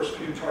 So the first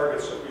few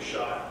targets that we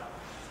shot,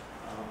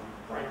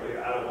 frankly,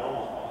 out of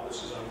Omaha,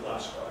 this is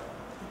unclassified,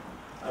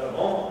 out of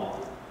Omaha,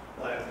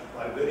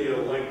 my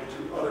video linked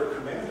to other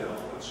command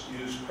elements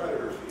used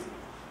Predator feed.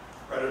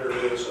 Predator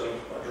is a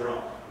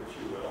drone, if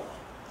you will.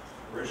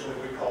 Originally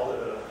we called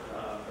it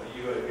a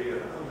UAV,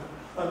 an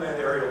unmanned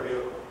aerial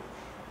vehicle.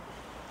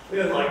 We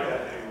didn't like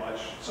that name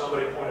much.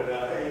 Somebody pointed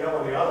out, hey, you know,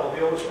 when the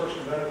automobile was first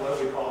invented, what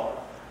did we call it?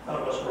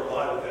 None of us were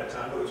alive at that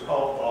time, but it was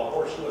called a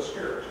horseless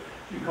carriage.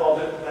 You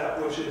called it that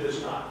which it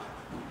is not.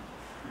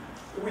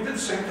 But we did the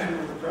same thing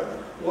with the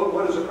Predator.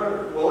 What is a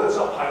Predator? Well, it's a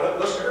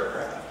pilotless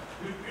aircraft.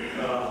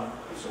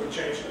 So we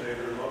changed the name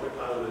to remotely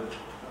piloted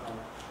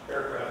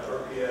aircraft,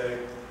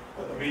 RPA.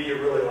 But the media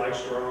really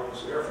likes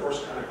drones. The Air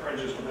Force kind of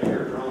cringes when they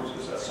hear drones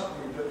because that's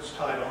something that's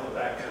tied on the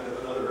back end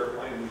of another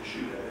airplane and you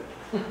shoot at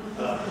it.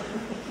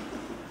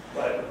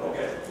 But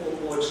okay,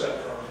 we'll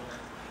accept drone.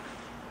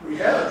 We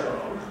had a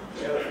drone.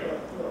 We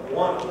had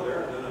one over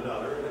there and then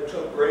another. And they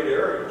took great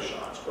aerial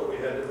shots, but we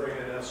had to bring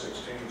in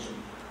F-16s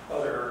and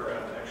other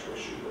aircraft to actually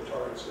shoot the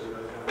targets that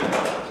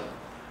had.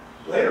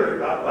 Later it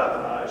got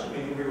weaponized,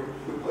 meaning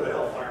we put a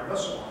Hellfire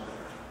missile on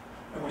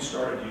there. And we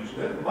started using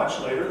it. And much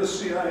later, the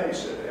CIA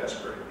said that's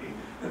great.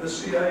 And the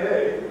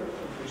CIA,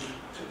 which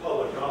to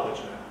public knowledge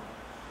now,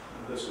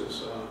 and this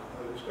is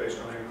based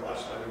on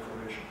classified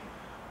information,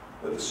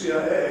 but the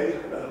CIA,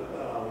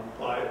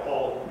 by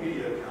all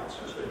media accounts,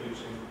 has been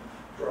using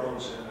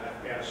drones in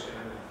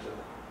Afghanistan and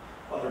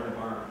other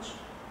environments,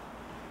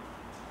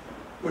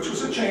 which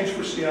was a change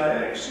for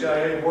CIA.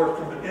 CIA worked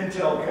from an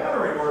intel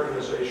gathering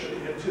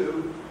organization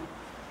into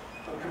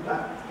a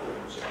combatant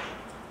organization.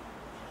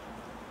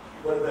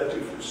 What did that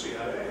do for the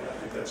CIA? I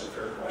think that's a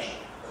fair question.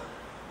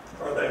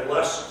 Are they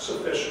less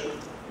sufficient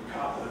and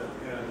competent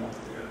in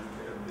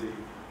the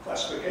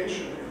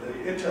classification, in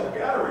the intel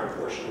gathering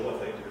portion of what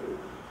they do?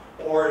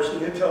 Or is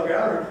the intel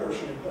gathering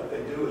portion of what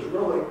they do is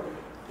really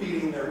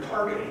feeding their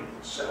targeting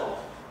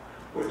cell,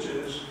 which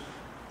is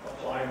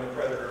applying the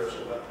predator as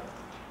a weapon.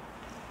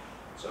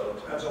 So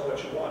it depends on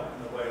what you want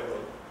in the way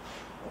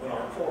of an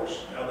armed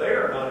force. Now they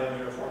are not in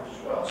uniforms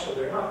as well, so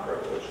they're not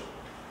privileged.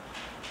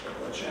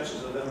 But the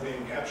chances of them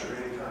being captured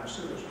anytime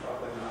soon is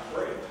probably not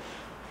great.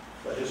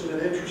 But isn't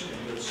it interesting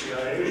that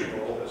CIA's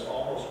role has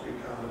almost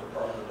become a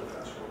Department of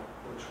Defense role,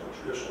 which is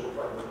a traditional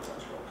Department of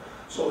Defense role.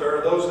 So there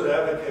are those that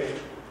advocate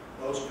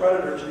those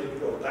predators need to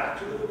go back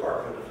to the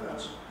Department of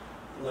Defense,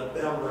 let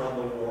them run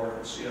the war,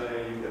 and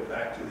CIA, you get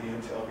back to the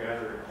intel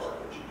gathering part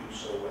that you do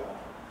so well,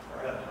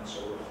 or have done so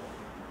well over the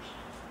years.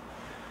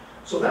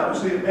 So that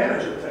was the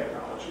advantage of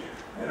technology,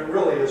 and it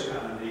really is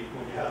kind of neat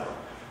when you have,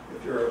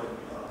 if you're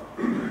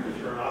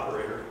an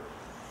operator,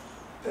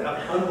 to have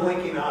an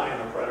unblinking eye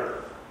on a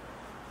predator.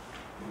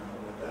 You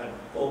know, with that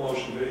full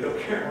motion video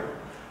camera,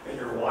 and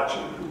you're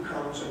watching who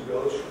comes and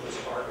goes from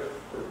this target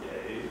for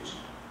days.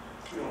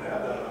 You don't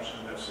have that option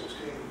in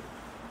F-16. You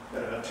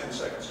got about 10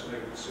 seconds to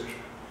make a decision.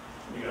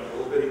 And you got a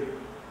little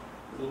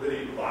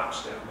bitty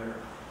box down there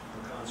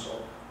on the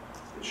console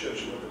that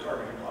shows you what the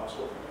targeting clock's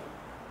looking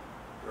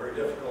at. Very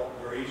difficult,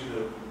 more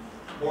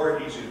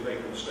easy to make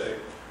a mistake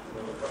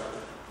than with a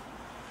predator.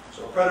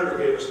 So a predator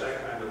gave us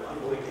that kind of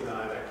unblinking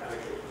eye, that kind of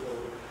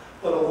capability.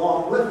 But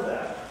along with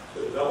that,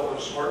 the development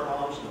of smart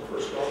bombs in the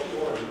first Gulf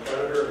War and the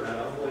predator and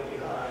that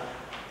unblinking eye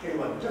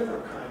came a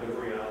different kind of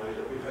reality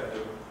that we've had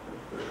to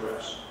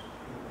address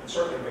and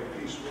certainly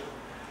make peace with.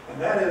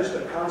 And that is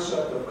the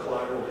concept of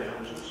collateral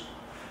damages.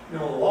 You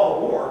know, in the law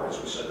of war,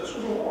 as we said, this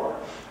was a war.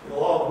 In the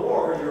law of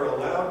war, you're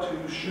allowed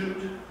to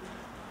shoot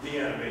the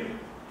enemy.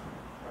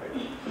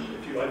 Right?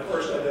 If you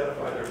first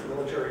identify their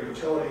military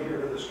utility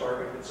here to this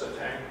target, it's a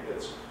tank,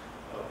 it's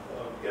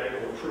a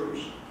gaggle of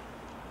troops.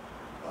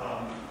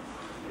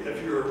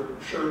 If you're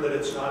sure that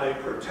it's not a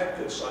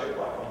protected site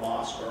like a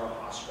mosque or a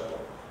hospital,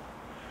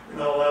 you're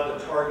not allowed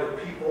to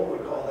target people. We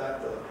call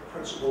that the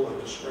principle of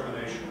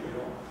discrimination. We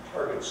don't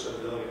target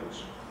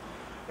civilians.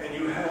 And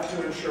you have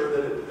to ensure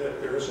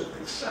that there isn't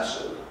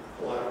excessive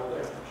collateral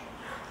damage.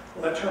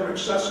 Well, that term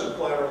excessive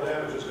collateral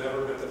damage has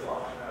never been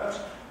defined.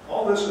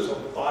 All this is a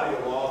body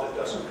of law that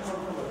doesn't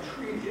come from a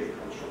treaty. It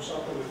comes from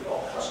something we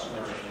call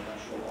customary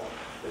international law.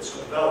 It's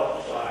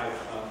developed by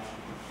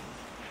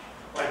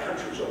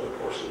countries over the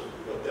course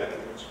of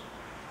decades.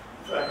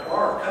 In fact,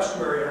 our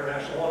customary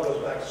international law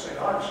goes back to St.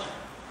 Augustine.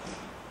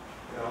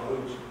 You know,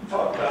 who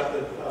talked about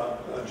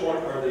the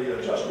joint or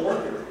the just war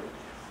theory.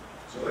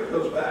 So it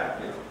goes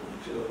back, you know,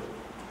 to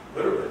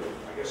literally,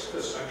 I guess,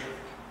 5th century.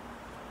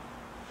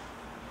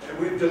 And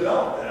we've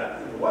developed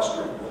that in the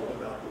Western world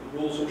about the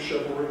rules of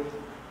chivalry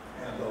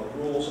and the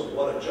rules of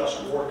what a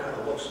just war kind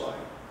of looks like,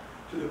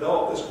 to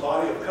develop this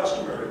body of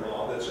customary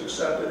law that's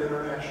accepted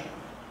internationally.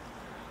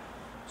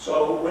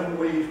 So when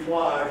we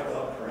fly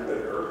a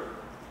Predator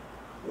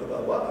with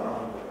a weapon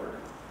on board,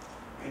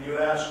 and you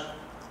ask,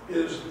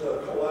 is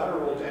the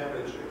collateral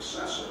damage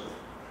excessive?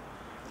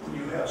 When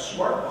you have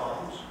smart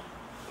bombs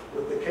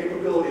with the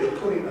capability of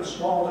putting a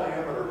small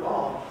diameter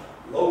bomb,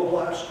 low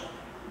blast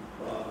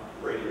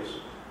radius,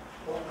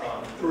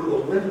 through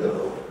the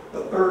window,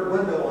 the third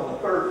window on the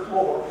 3rd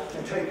floor,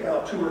 and take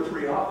out 2 or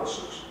 3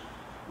 offices,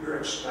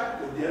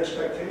 the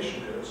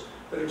expectation is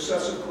that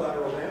excessive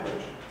collateral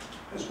damage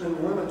has been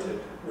limited.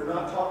 We're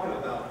not talking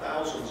about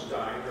thousands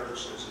dying or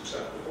it's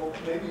acceptable,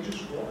 maybe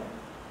just one.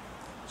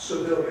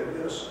 Civilian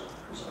innocent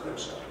is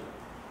unacceptable.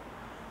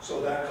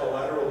 So that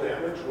collateral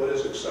damage, what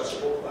is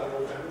accessible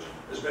collateral damage,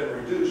 has been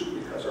reduced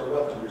because our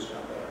weaponry's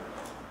got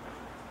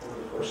better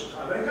over the course of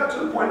time. And it got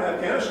to the point in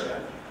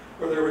Afghanistan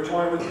where they were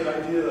toying with the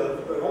idea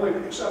that the only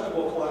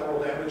acceptable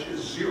collateral damage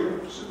is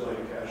 0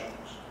 civilian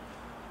casualties.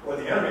 Well,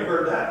 the enemy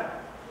heard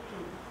that.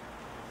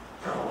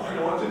 I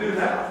know what to do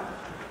now.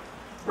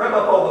 Rev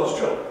up all those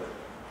children.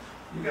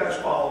 You guys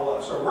follow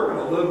us, or we're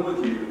going to live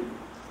with you.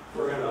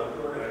 We're going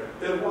to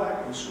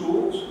bivouac in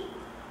schools.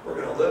 We're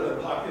going to live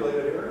in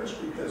populated areas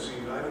because the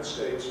United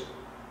States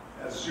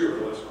has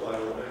 0 as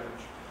collateral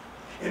damage.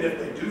 And if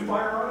they do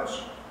fire on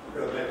us,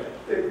 we're going to make a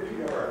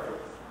big PR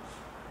effort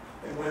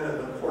and win in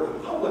the court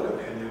of public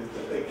opinion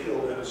that they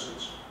killed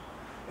innocents.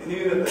 And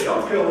even if they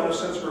don't kill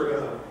innocents, we're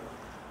going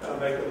to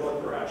make a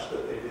blood rash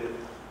that they did.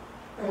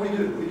 And we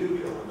do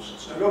kill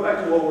innocents. Now go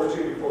back to World War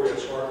II before we had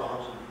smart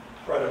bombs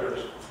and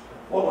predators.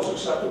 What was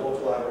acceptable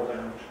collateral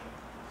damage?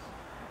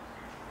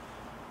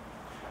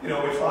 You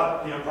know, we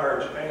fought the Empire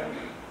of Japan.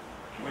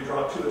 We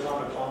dropped 2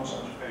 atomic bombs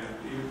on Japan.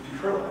 Do you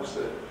realize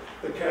that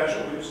the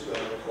casualties, the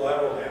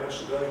collateral damage,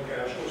 civilian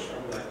casualties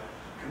from the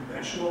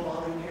conventional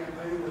bombing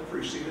campaign that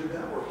preceded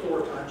that were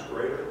 4 times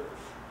greater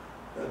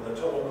than the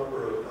total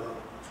number of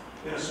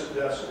innocent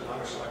deaths in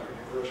Nagasaki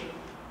and Hiroshima?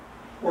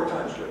 4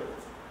 times greater.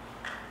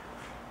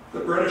 The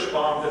British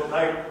bombed at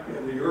night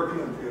in the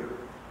European theater,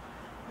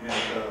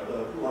 and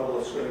the level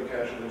of civilian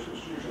casualties was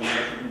usually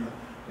measured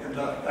in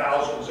the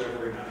thousands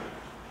every night.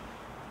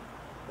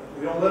 But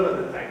we don't live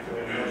in it,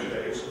 thankfully, in those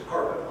days of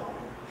carpet bombing.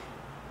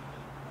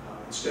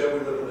 Instead, we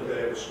live in the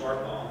day of a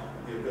smart bomb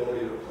and the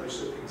ability to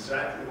place it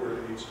exactly where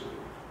it needs to be.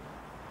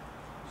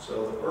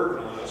 So the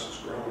burden on us has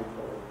grown over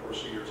the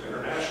course of years.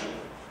 Internationally,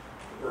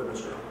 the burden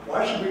has grown.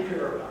 Why should we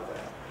care about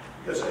that?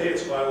 Because A,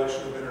 it's a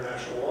violation of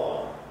international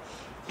law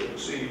to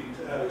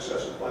have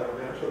excessive collateral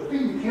damage. But B,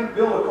 you can't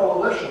build a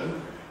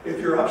coalition if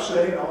you're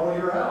upsetting all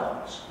your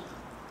allies.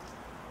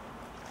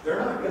 They're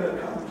not going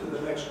to come to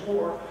the next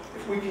war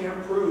if we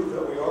can't prove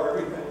that we are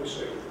everything we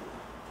say we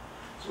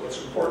are. So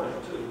it's important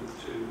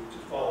to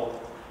follow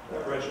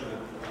that regimen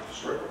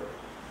strictly.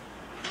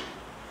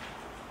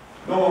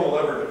 No one will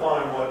ever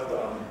define what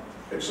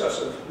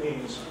excessive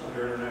means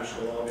under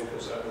international law,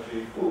 because that would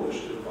be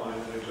foolish to define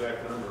an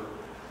exact number,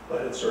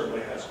 but it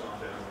certainly has gone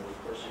down over the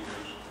course of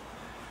years.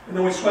 And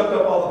then we swept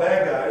up all the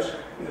bad guys,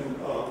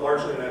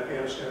 largely in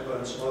Afghanistan, but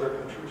in some other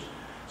countries.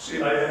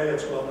 CIA,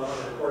 it's well known,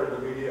 reported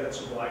in the media, had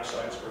some black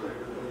sites where they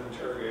were doing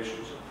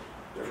interrogations of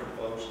different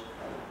folks.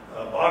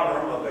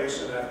 Bagram, a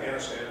base in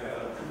Afghanistan, had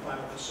a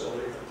confinement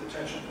facility, a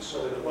detention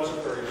facility that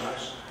wasn't very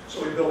nice,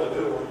 so we built a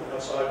new one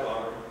outside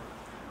Bagram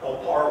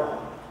called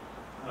Parwan.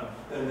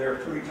 Been there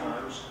 3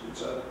 times.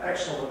 It's an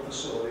excellent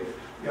facility.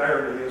 The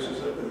irony is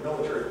that the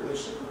military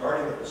police that were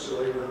guarding the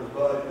facility were in the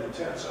mud and in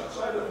tents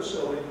outside the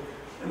facility,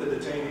 and the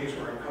detainees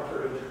were in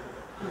comforted,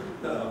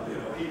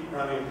 heat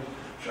running,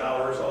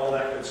 showers, all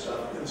that good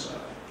stuff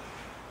inside.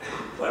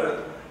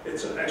 But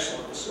it's an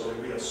excellent facility.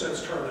 We have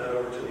since turned that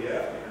over to the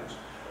Afghans.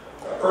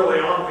 Early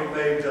on, we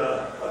made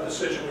a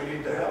decision we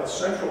need to have a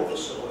central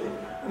facility,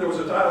 and there was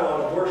a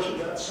dialogue of where should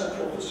that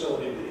central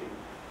facility be.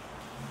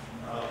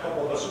 A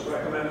couple of us have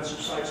recommended some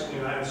sites in the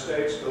United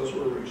States. Those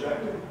were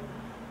rejected.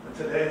 And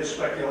today, the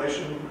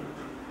speculation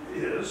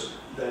is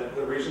that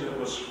the reason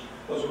those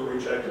were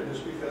rejected is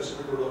because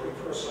we were looking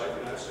for a site, the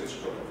United States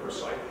was looking for a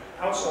site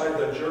outside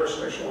the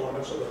jurisdictional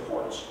limits of the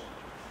courts.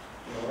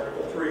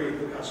 Article 3 of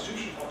the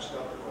Constitution talks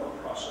about the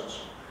court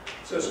process.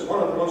 It says that one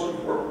of the most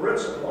important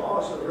writs in law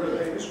is the writ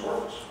of habeas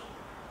corpus.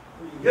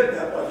 You can get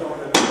that by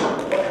going into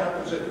court. What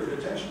happens if your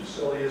detention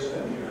facility isn't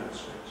in the United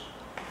States?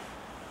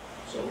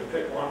 So we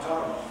picked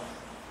Guantanamo.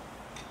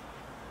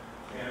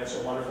 And it's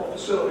a wonderful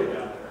facility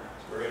down there.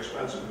 It's very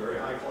expensive, very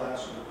high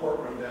class, and the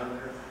courtroom down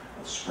there.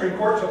 The Supreme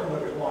Court took a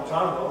look at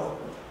Guantanamo,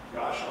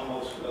 gosh,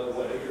 almost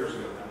 8 years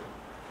ago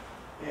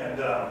now. And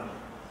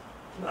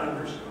 9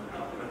 years ago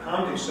now. And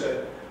Hamdi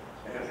said,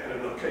 and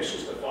in the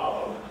cases that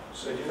followed,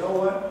 said, you know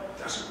what?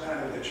 It doesn't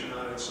matter that you're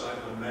not inside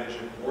the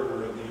magic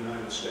border of the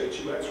United States.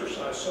 You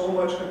exercise so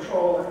much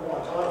control in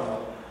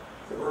Guantanamo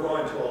that we're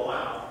going to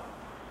allow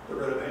the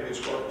writ of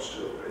habeas corpus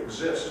to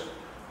exist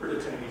for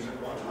detainees in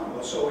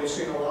Guantanamo. So we've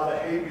seen a lot of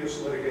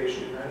habeas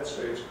litigation in the United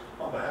States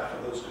on behalf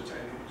of those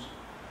detainees.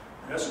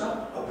 And that's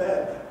not a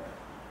bad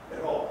thing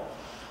at all.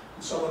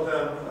 And some of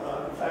them,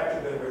 in fact,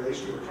 have been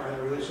released. We were trying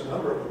to release a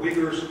number of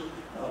Uyghurs,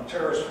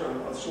 terrorists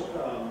from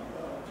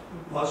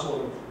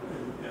Muslim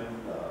and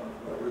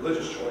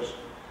religious choice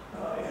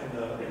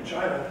in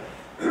China.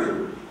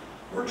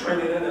 We're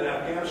training in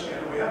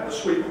Afghanistan, and we happened to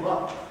sweep them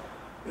up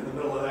in the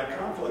middle of that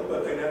conflict,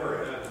 but they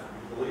never had,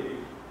 we believe,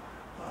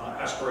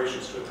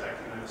 aspirations to attack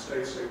the United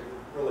States. They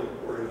really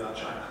worried about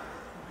China.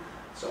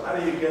 So how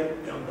do you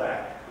get them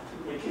back?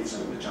 We can't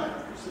send them to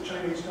China because the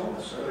Chinese don't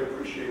necessarily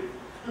appreciate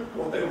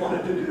what they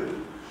wanted to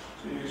do.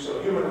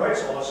 So human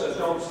rights law says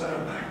don't send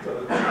them back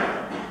to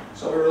China.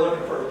 So we were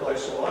looking for a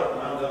place. So a lot of them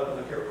wound up in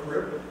the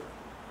Caribbean,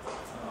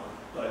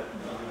 but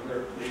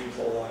they're leading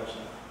full lives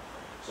now.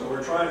 So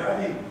we're trying.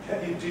 How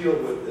do you deal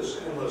with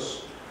this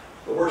endless,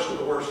 the worst of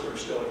the worst that are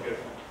still at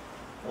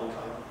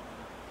Guantanamo?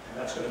 And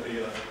that's going to be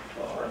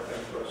a hard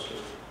thing for us to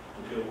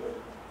deal with.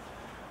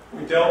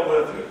 We dealt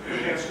with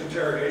enhanced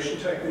interrogation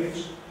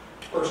techniques.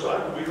 First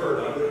time we heard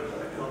of it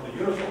on the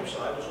uniform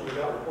side was when we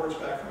got reports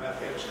back from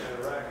Afghanistan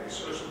and Iraq. Hey,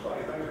 so there's some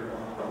funny things are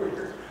going on over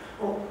here.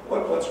 Well,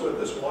 what's with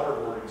this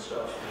waterboarding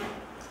stuff?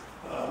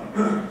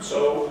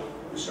 So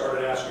we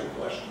started asking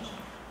questions.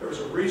 There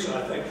was a reason,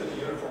 I think, that the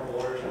uniform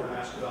lawyers weren't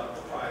asked about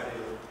the propriety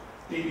of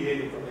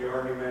deviating from the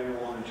Army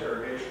manual on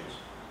interrogations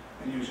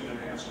and using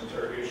enhanced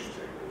interrogation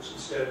techniques.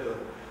 Instead, the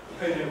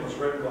opinion was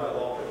written by a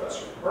law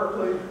professor in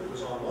Berkeley. It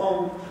was on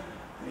loan.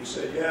 And he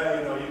said,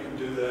 yeah, you can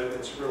do that.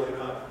 It's really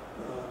not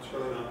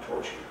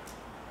torture.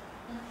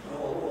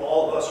 Well,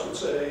 all of us would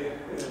say,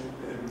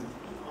 and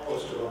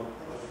almost to a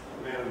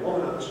man and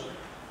woman of us,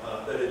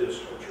 that it is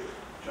torture.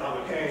 John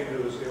McCain,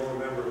 who is the only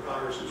member of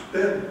Congress who's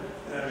been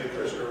an enemy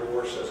prisoner of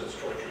war, says it's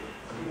torture.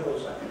 And I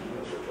think he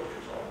knows what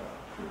torture is all about.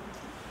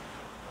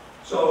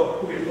 So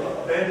we've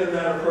abandoned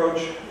that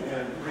approach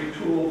and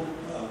retooled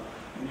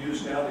and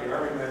use now the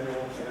Army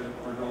manual, and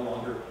we're no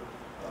longer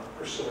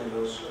pursuing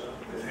those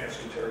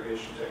enhanced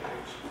interrogation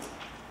techniques.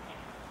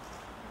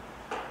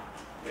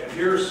 And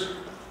here's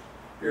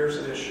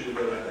an issue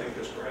that I think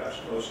is perhaps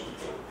most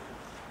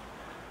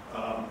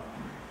important.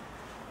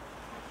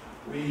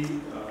 We,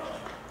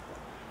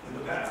 in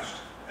the past,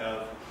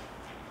 have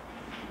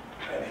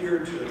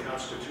adhered to the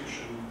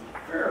Constitution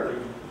fairly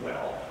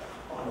well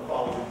on the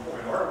following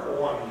point. Article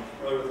 1,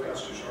 familiar with the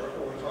Constitution,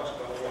 Article 1 talks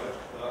about what?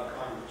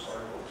 Congress.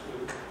 Article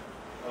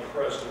 2,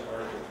 President.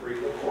 Article 3,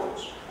 the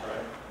courts.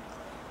 Right?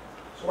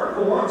 So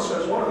Article 1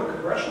 says one of the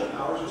congressional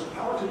powers is the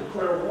power to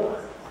declare war.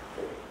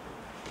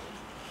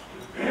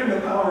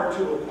 the power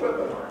to equip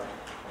an army.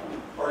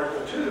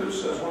 Article 2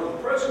 says one of the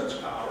president's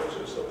powers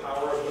is the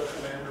power of the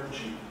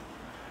commander-in-chief.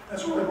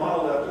 That's really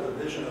modeled after the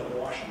vision of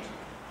Washington.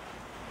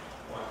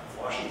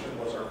 Washington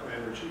was our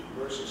commander-in-chief,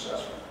 very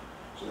successful.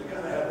 So they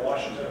kind of had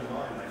Washington in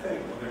mind, I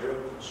think, when they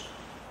wrote this.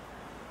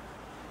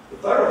 The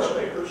Federalist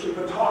Papers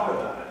even talk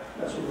about it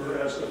as we were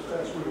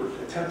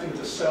attempting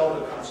to sell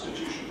the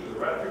Constitution through the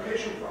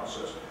ratification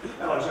process.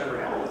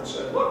 Alexander Hamilton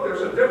said, look,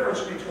 there's a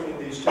difference between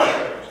these two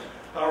things.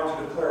 Power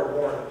to declare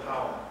war and the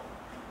power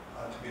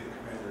to be the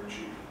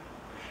commander-in-chief.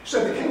 He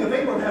said the King of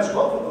England has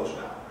both of those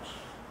powers.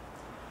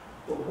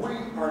 But we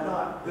are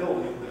not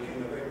building the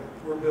King of England.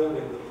 We're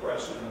building the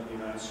President of the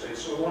United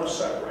States. So we want to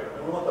separate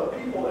them. We want the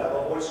people to have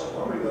a voice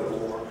on when we go to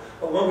war.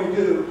 But when we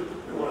do,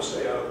 we want to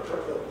stay out of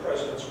the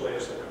President's way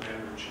as the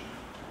commander-in-chief.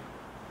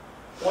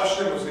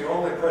 Washington was the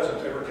only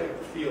president to ever take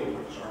the field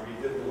with his army.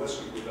 He did the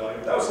Whiskey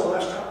Rebellion. That was the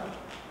last time.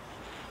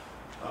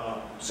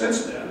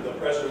 Since then, the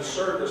president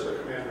served as the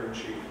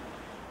commander-in-chief.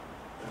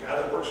 The guy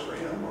that works for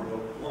him, or the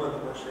woman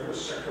that works for him, is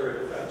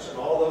Secretary of Defense. And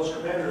all those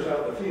commanders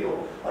out in the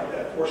field, like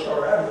that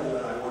 4-star admiral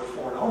that I worked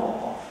for in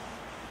Omaha,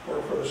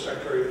 worked for the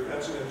Secretary of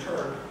Defense and in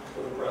turn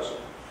for the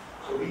president.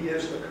 So he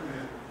is the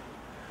commander.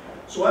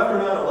 So after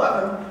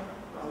 9/11,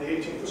 on the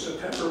 18th of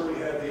September, we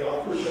had the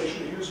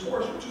authorization to use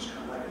force, which is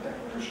kind of like a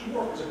declaration of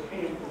war because it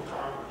came from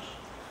Congress.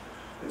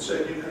 And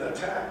said you can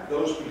attack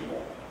those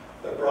people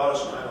that brought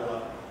us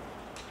 9/11,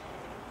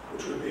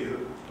 which would be the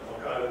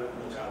Al-Qaeda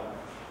and Taliban.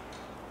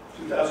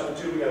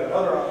 2002, we got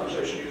another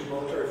authorization to use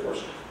military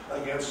force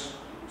against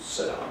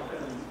Saddam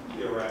and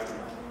the Iraqi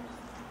army.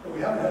 But we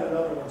haven't had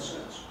another one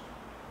since.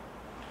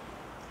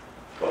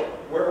 But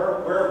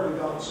where have we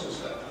gone since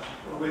that time?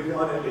 Well, we've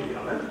gone into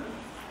Yemen.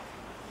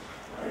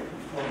 Right?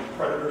 One of the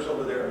predators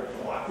over there,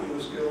 Malaki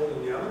was killed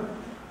in Yemen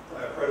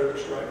by a predator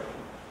strike.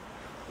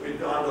 We've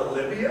gone to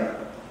Libya.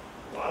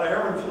 A lot of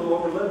airmen flew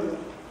over Libya.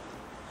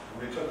 And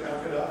we took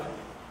down Gaddafi.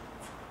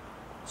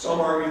 Some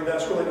argue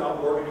that's really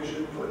not war because you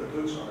didn't put the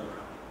boots on the ground.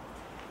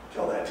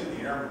 Tell that to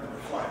the airmen that were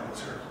flying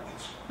those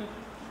airplanes.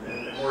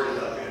 And they're worried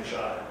about being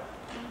shot.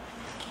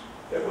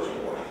 It was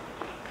war.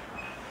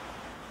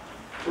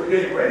 We're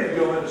getting ready to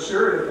go into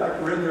Syria. In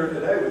fact, we're in there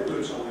today with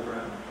boots on the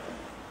ground.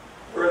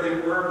 Where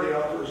are the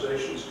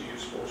authorizations to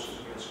use forces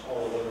against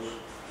all of those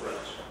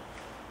threats?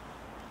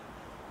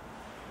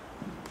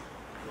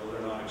 Well,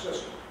 they're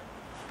non-existent.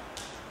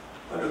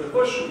 Under the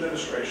Bush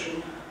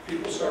administration,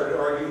 people started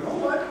arguing, oh,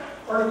 what?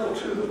 Article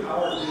 2, the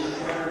power to be the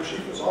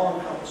commander-in-chief, is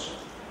all-encompassing.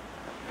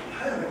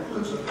 That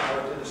includes the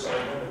power to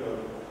decide when to go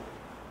to war.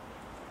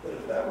 But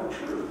if that were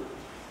true,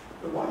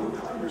 then why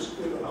would Congress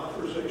give an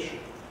authorization?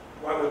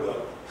 Why would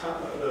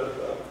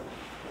the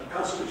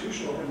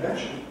Constitutional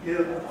Convention give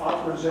an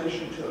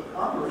authorization to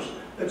Congress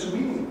that's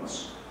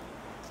meaningless?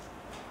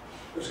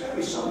 There's got to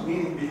be some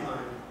meaning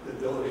behind the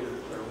ability to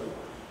declare war.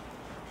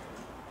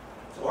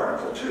 So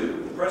Article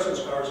 2, the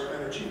President's powers as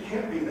commander-in-chief,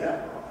 can't be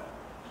that broad.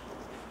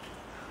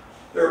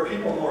 There are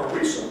people more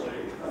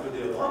recently, under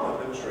the Obama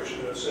administration,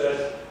 that have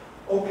said,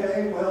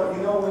 okay, well,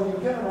 you know, when you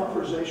get an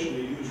authorization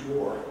to use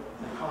war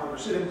in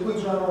Congress, it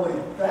includes not only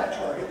that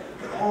target,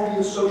 but all the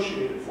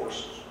associated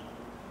forces.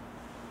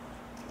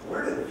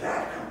 Where did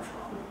that come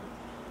from?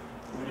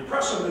 When you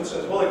press something that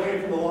says, well, it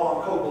came from the law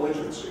of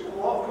co-belligerency. The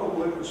law of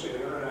co-belligerency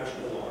in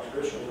international law,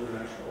 traditional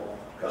international law,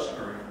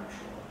 customary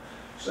international law,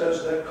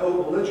 says that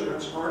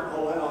co-belligerents aren't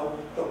allowed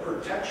the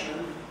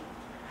protection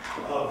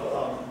of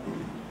a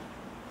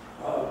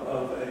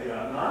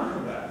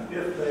non-combatant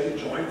if they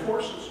join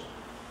forces.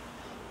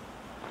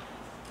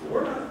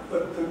 We're not,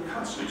 but the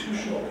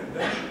Constitutional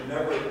Convention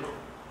never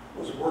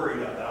was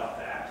worried about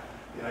that,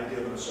 the idea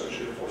of an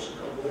associated force and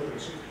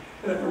co-belligerency.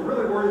 And if we're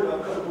really worried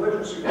about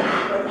co-belligerency,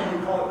 why don't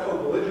we call it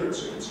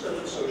co-belligerency instead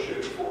of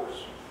associated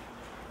force?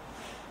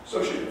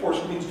 Associated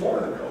force means more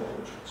than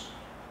co-belligerence.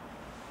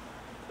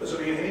 Does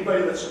it mean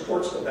anybody that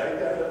supports the bad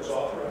guy that was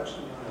authorized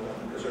in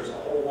 9/11? Because there's a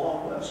whole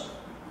long list.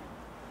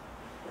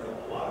 There are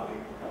a lot of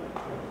people.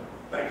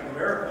 Bank of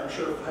America, I'm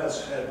sure,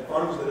 has had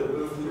funds that have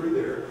moved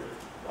through there,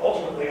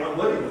 ultimately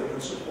unwittingly in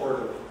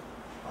support of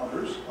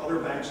others. Other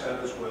banks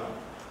have as well,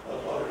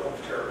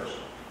 of terrorists.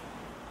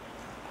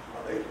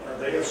 Are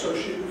they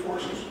associated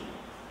forces?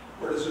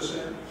 Where does this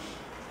end?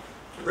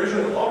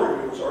 Originally, the Law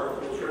Review's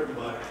article was written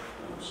by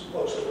some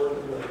folks that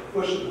worked in the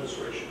Bush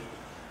administration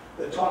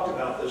that talked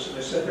about this, and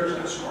they said there's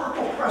a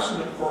historical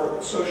precedent for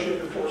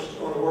associated forces,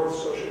 going to war with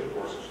associated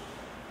forces.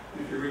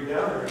 If you read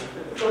down there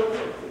in the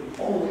footnote,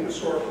 the only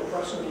historical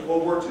precedent is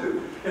World War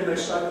II, and they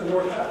cite the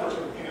North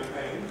African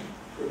campaign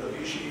for the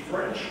Vichy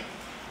French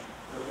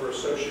that were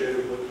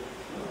associated with,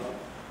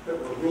 that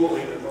were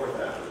ruling in North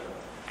Africa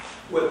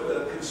with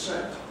the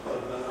consent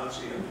of the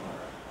Nazi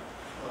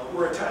Empire,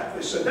 were attacked.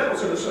 They said that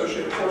was an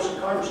associated force, and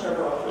Congress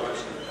never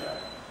authorized an attack.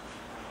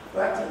 The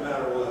fact of the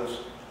matter was,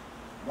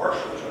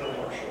 General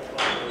Marshall,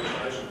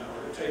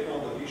 Eisenhower, to take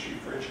on the Vichy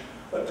French,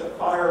 but to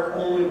fire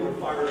only when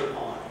fired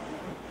upon.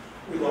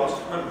 We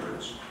lost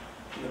hundreds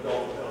in the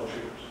Gulf of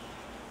Algiers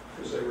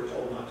because they were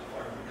told not to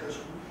fire because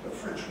the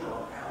French were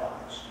our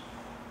allies,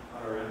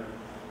 not our enemy.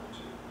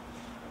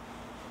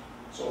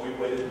 So we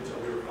waited until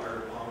we were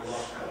fired upon. We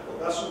lost a couple of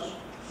vessels,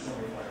 and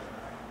then we fired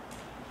back.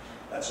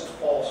 That's a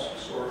false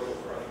historical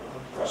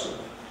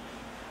precedent.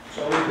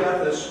 So we've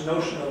got this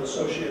notion of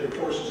associated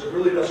forces. It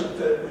really doesn't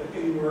fit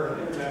anywhere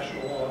in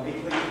international law,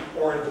 neatly,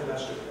 or in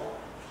domestic law.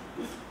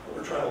 But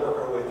we're trying to work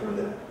our way through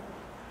that.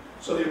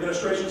 So the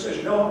administration says,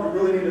 you know, we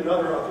really need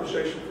another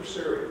authorization for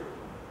Syria.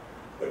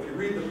 But if you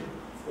read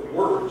the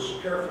words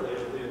carefully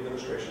of the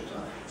administration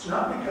time, it's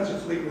not because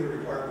it's legally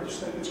required. We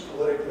just think it's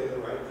politically the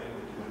right thing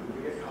to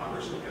do. We get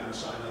Congress to kind of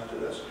sign up to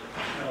this.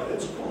 No,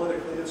 it's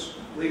politically, it's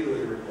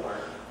legally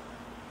required,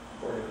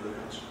 according to the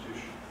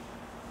Constitution.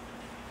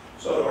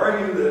 So to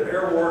argue that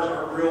air wars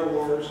aren't real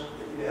wars,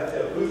 that you have to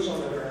have boots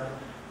on the ground,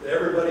 that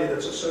everybody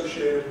that's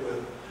associated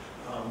with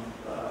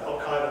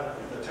Al-Qaeda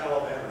and the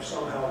Taliban are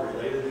somehow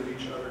related to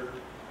each other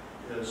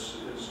is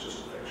just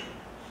a fiction.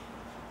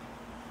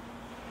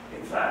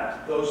 In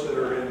fact, those that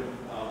are in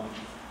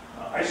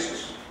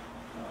ISIS,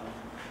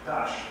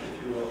 Daesh,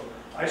 if you will,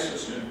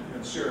 ISIS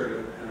in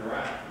Syria and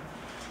Iraq,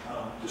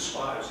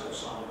 despise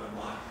Osama bin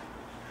Laden.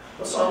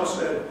 Osama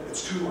said,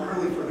 it's too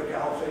early for the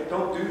caliphate,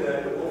 don't do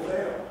that, it will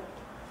fail.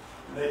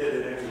 And they did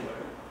it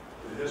anyway.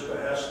 At his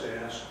behest, they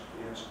asked,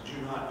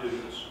 do not do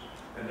this.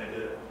 And they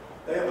did it.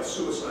 They have a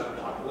suicide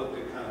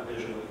apocalyptic kind of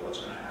vision of what's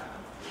going to happen.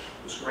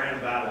 This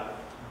grand battle,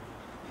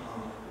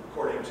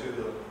 according to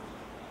the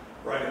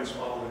writings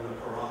following the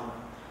Quran,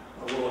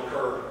 will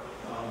occur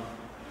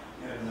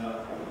in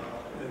the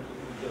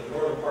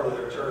northern part of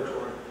their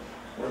territory,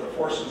 where the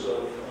forces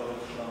of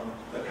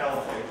the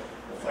caliphate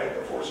will fight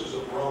the forces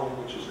of Rome,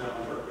 which is now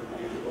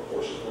the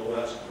forces of the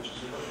West, which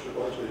is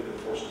largely the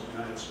forces of the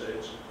United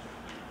States.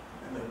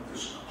 And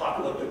this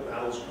apocalyptic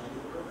battles going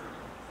to occur.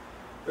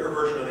 Their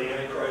version of the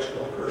Antichrist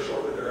will occur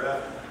shortly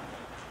thereafter.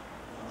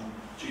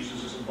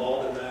 Jesus is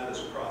involved in that as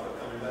a prophet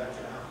coming back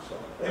down. So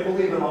they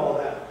believe in all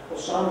of that.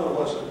 Osama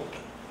wasn't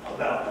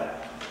about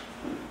that.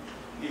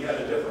 He had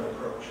a different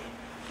approach.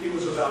 He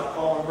was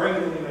about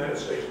bringing in the United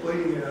States,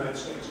 bleeding the United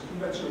States, and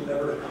convincing them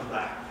never to come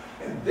back,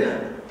 and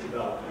then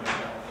developing a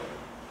caliphate.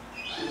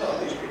 He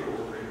thought these people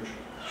were readers.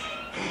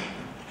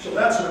 So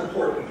that's an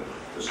important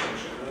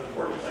distinction, an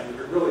important thing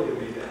that we really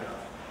do need to have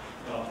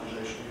an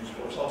authorization to use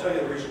force. I'll tell you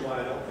the reason why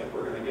I don't think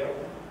we're going to get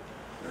one.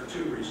 There are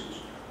two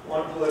reasons.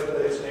 One,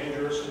 politically, it's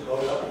dangerous to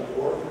vote up a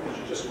war because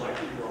you just might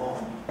be wrong.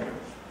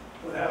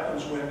 What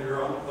happens when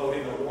you're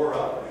voting a war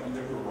up and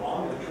they were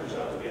wrong and it turns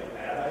out to be a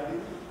bad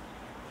idea?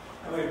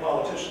 How many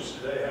politicians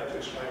today have to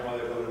explain why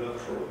they voted up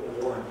for a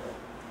war in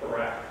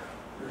Iraq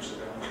years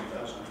ago in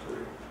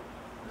 2003?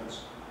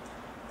 That's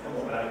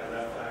emblematic of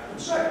that fact.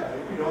 And secondly,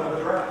 we don't have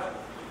a draft.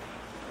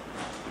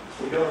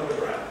 We don't have a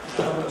draft.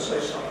 Now I'm going to say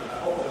something. I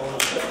hope I don't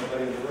upset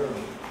anybody in the room.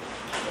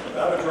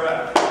 Without a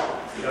draft,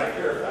 the I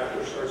care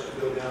factor starts to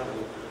go down a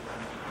little bit.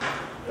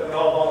 We have an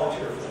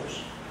all-volunteer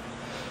force.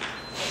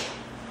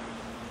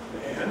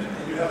 And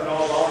you have an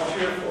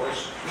all-volunteer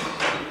force,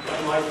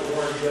 unlike the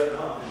war in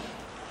Vietnam,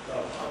 the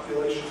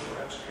population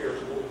perhaps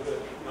cares a little bit,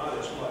 not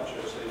as much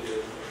as they did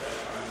at that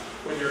time.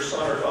 When your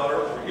son or daughter,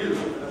 or you,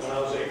 and when I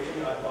was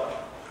 18, I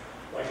thought,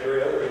 like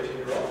every other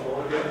 18-year-old, I'm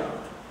going to Vietnam.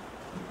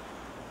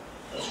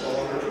 That's no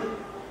longer true.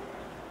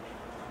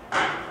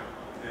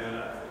 And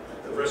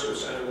at the risk of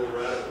sounding a little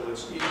radical,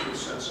 it's easy to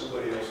send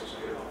somebody else's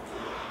kid off.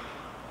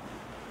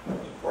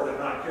 Or to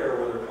not care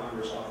whether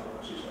Congress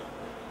authorizes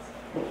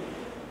that.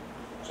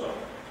 So,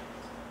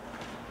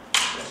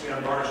 that's the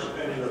unvarnished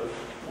opinion of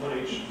one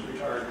each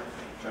retired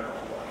general.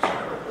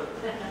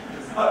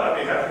 I'd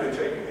be happy to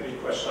take any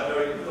questions. I know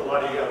a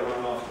lot of you got to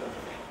run off to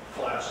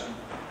class. And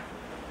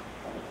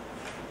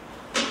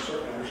I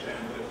certainly understand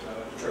that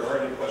if there are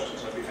any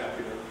questions, I'd be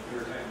happy to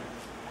entertain.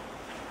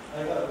 I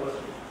got a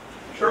question.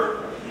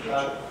 Sure.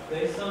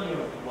 Based on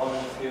your long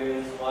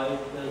experience, why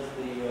does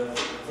the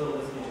civil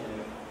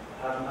engineer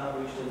have not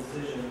reached a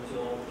decision to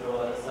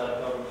overthrow an Assad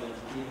government,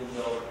 even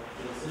though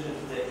the decision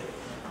to take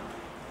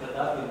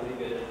that would be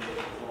good and take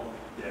it long?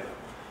 Yeah,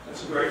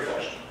 that's a great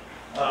question.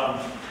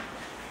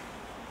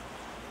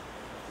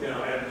 You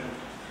know, and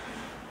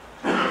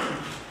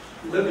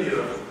Libya,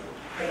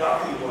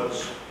 Gaddafi was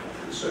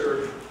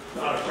considered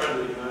not a friend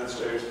of the United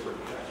States for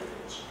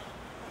decades.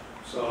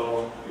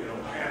 So, you know,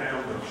 Pan Am,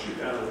 the shoot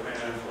down of the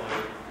Pan Am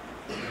flight,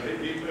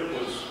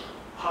 it was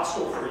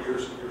hostile for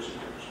years and years and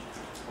years.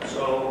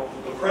 So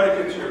the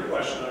predicate to your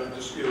question, I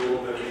dispute a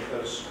little bit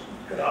because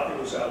Gaddafi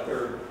was out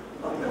there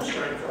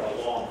unconstrained for a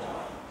long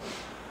time.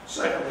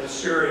 Secondly,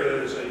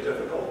 Syria is a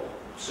difficult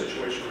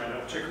situation right now,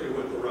 particularly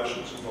with the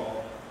Russians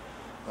involved.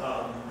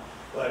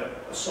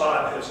 But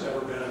Assad has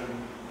never been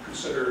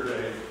considered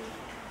an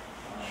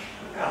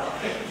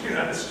ally of the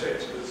United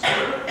States.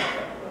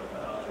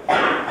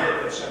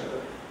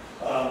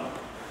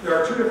 There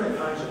are two different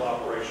kinds of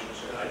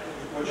operations, and I think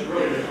what you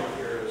really hit on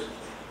here is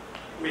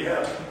we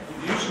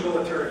use the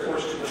military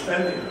force to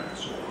defend the United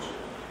States,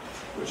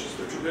 which is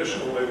the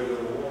traditional way we go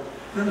to war.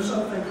 Then there's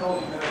something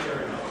called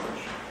humanitarian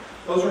operation.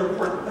 Those are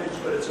important things,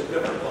 but it's a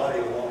different body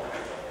of law.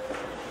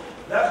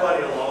 That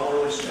body of law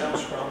really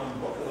stems from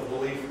the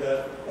belief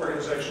that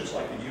organizations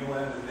like the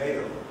UN and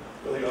NATO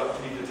really ought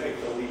to need to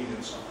take the lead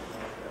in something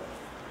like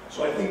that.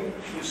 So I think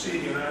you see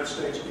the United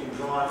States being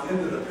drawn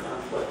into the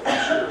conflict in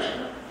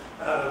Syria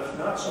out of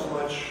not so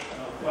much,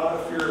 out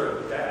of fear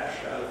of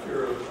Daesh, out of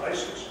fear of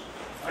ISIL,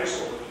 if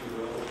you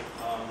will,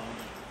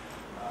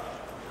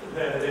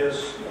 than it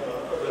is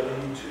the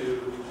need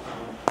to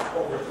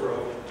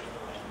overthrow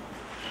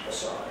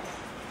Assad.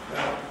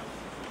 Now,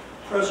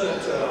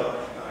 President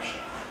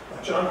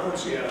John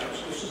Quincy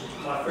Adams, this is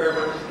my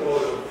favorite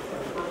quote of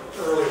an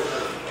early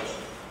American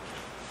president,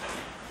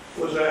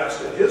 was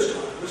asked at his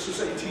time, this is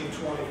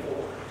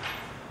 1824,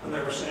 and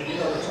they were saying, you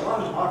know, there's a lot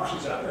of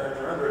democracies out there and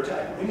they're under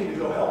attack. We need to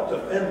go help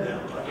defend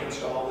them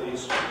against all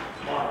these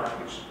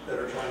monarchies that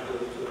are trying to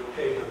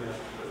cave them in,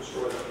 to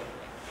destroy them.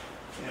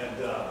 And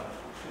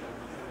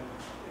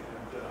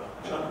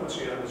John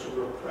Quincy Adams was a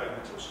real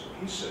pragmatist, and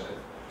he said,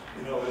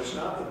 you know, it's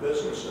not the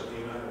business of the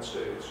United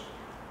States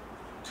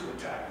to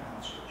attack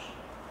monsters.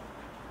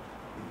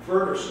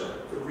 Verter said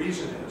the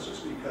reason is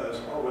because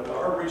with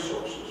our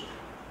resources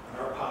and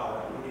our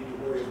power, we need to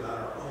worry about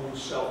our own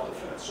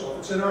self-defense. So if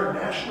it's in our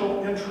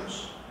national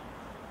interest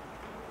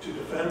to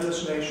defend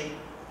this nation,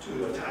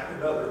 to attack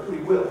another, we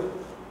will.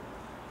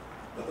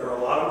 But there are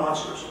a lot of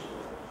monsters in the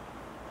world.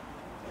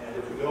 And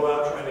if we go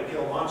out trying to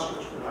kill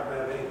monsters, we're not going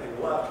to have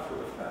anything left for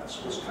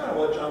defense. It's kind of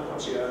what John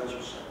Quincy Adams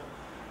was saying.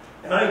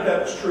 And I think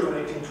that was true in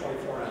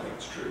 1824, and I think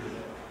it's true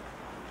today.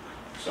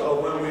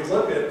 So when we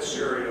look at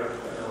Syria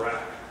and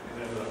Iraq,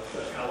 and in the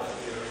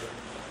Caliphate area,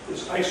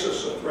 is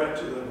ISIS a threat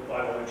to the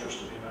vital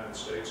interest of the United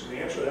States? And the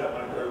answer to that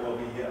might very well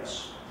be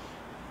yes.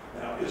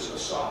 Now, is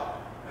Assad?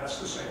 That's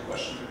the same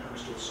question when it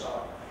comes to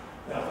Assad.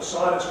 Now, if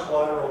Assad is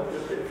collateral,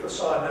 if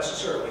Assad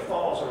necessarily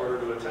falls in order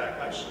to attack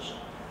ISIS,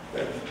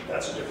 then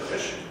that's a different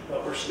issue.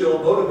 But we're still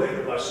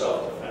motivated by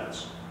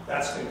self-defense.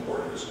 That's the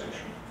important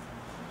distinction.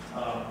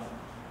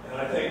 And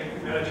I think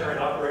humanitarian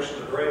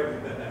operations are great.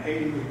 We've been to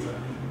Haiti, we've been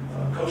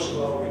to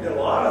Kosovo. We did a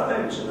lot of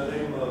things in the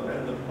name of,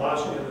 and the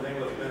Bosnia in the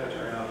name of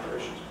humanitarian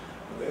operations.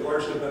 But they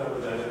largely been under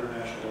that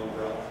international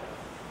umbrella.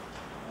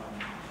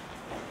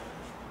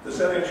 Does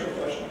that answer your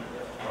question?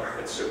 All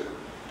right, super.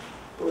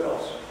 Who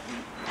else?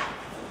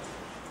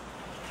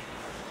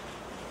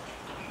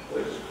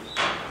 Please.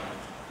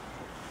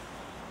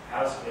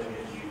 How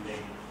significant do you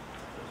think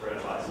the threat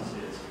of ISIS is in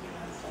the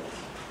United States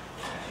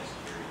national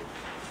security?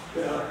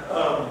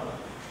 Yeah.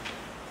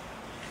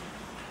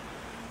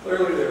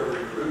 Clearly, their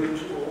recruiting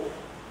tool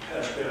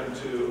has been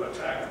to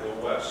attack the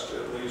West,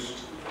 at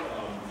least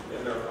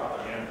in their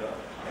propaganda,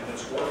 and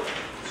it's worked.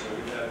 So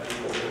we've had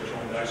people that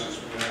joined ISIS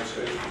from the United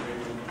States, from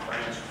England, from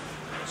France.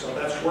 So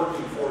that's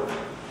working for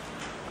them.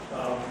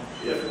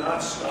 If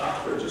not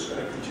stopped, they're just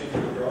going to continue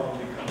to grow and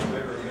become a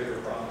bigger and bigger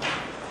problem.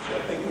 So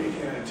I think we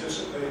can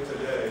anticipate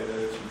today that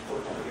it's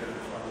important to get in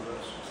front of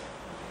this.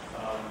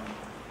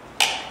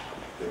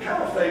 The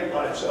caliphate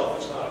by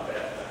itself is not a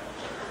bad thing.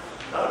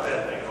 Not a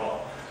bad thing at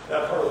all.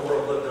 That part of the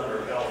world lived under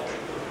a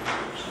caliphate for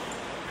years.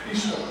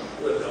 Peacefully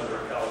lived under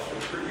a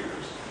caliphate for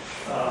years.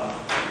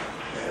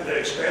 And they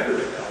expanded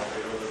the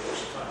caliphate over the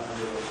course of time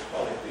under those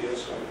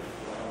polytheistic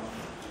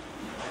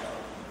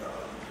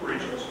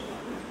regions.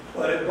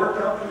 But it worked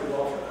out pretty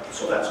well for them.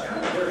 So that's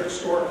kind of their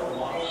historical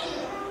model.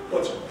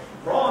 What's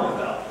wrong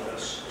about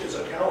this is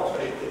a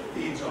caliphate that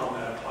feeds on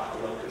that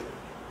apocalyptic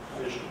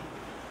vision.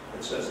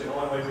 It says the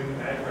only way we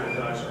can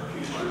aggrandize our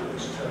future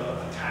is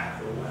to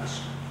attack the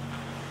West.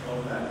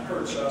 Well, that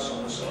hurts us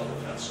on the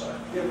self-defense side.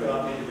 Yeah, we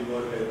all need to be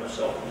motivated by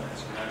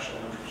self-defense and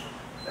national interest.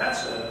 That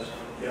says,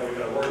 yeah, we've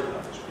got to worry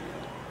about this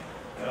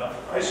people.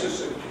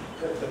 ISIS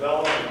had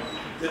developed and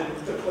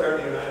didn't declare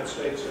the United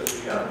States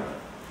as the enemy,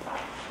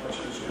 much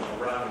as,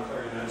 Iran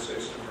declared the United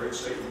States as a great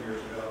statement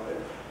years ago.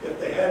 If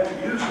they had to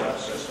use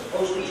us as the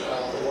poster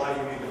child for why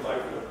you need to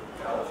fight for the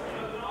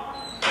caliphate,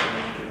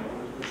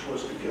 which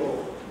was to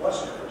kill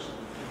Westerners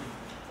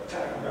and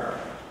attack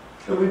America,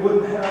 then we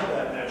wouldn't have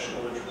that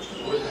national interest,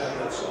 we wouldn't have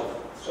that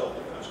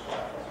self-defense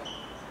platform.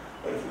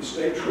 But if we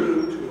stay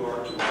true to our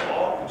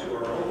law and to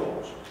our own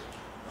goals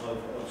of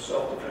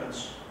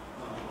self-defense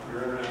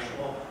under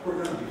international law,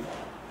 we're going to be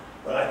fine.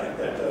 But I think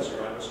that does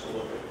drive us to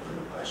look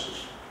at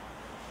ISIS.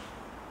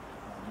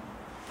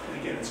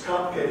 And again, it's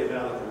complicated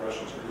now that the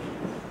Russians are doing it,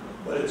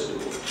 but it's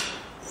doable.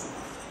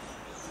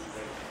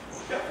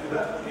 Yeah, do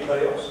that.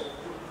 Anybody else?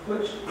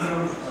 Which,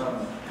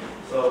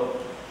 so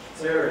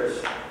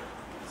terrorists,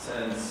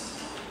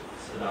 since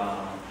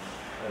Saddam,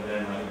 have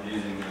been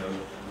abusing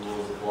the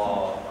rules of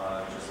law,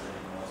 just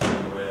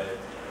in the way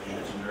you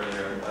mentioned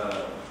earlier,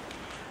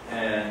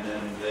 and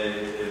then they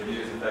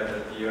abuse the fact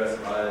that the U.S.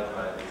 abided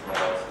by these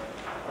laws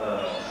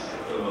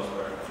for the most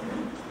part.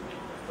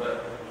 But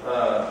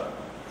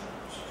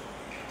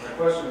my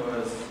question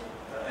was,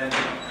 and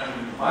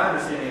my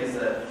understanding is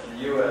that the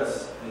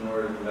U.S., in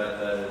order to combat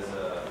that, is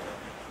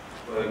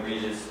we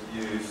just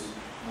use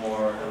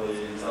more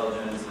heavily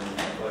intelligence and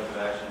collective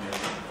action and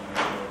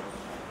more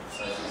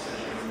precise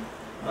decisions.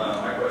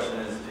 My question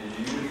is, do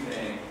you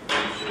think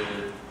we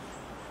should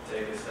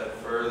take a step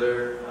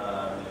further,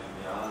 maybe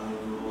beyond the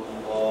rules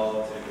of law,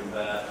 to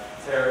combat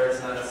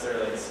terrorists, not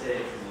necessarily like a state,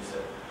 because you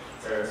said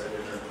terrorists are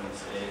different from the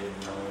state and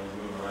when we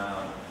move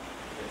around,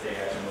 take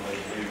action on what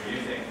you do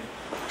you think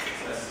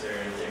it's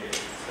necessary to take it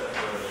a step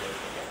further?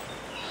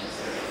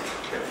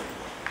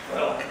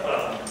 Well,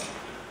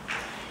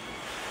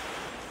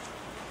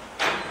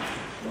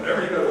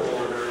 whenever you go to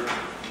war,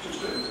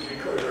 just to be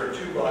clear, there are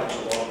two bodies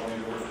of law when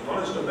you work.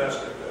 One is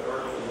domestic, that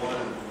Article 1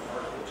 and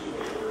Article 2 of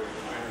the war,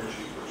 minor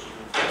achievers.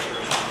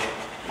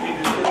 We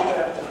need to get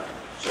that done.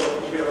 So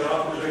if we have an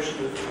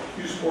authorization to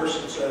use force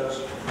that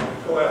says,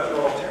 go after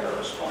all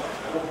terrorists, fine.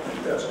 I don't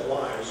think that's a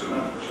lie, it's an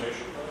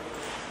authorization.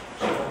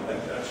 So I don't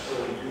think that's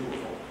really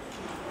doable.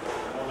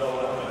 I don't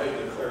know how you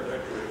declare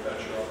victory if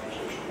that's your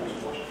authorization to use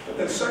force. But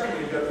then second,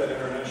 you've got that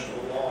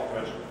international law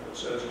regimen that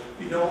says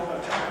you don't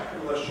attack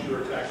unless you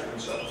are attacking in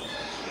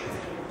self-defense.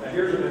 Now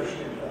here's an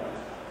interesting point.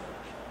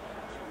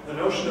 The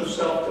notion of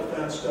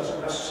self-defense doesn't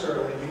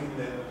necessarily mean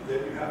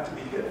that you have to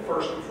be hit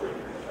first before you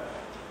get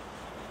attacked.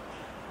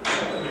 There's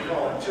something we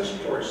call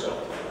anticipatory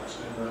self-defense.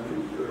 In the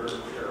nuclear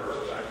era,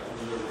 back when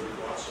there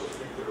were lots of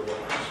nuclear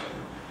weapons in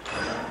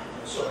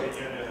the Soviet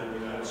Union and the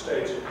United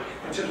States,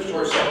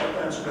 anticipatory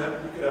self-defense meant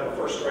you could have a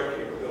first strike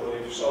capability.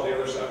 If you saw the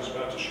other side was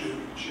about to shoot,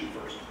 you could shoot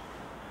first.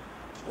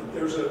 But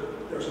there's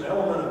an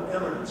element of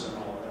imminence in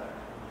all of that.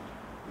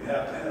 You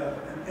have to have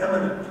an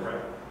imminent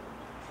threat,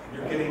 and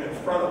you're getting in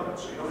front of it,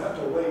 so you don't have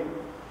to wait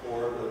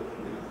for the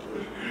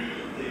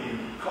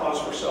cause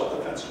for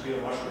self-defense to be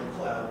a mushroom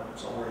cloud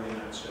somewhere in the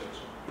United States.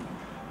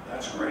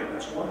 That's great,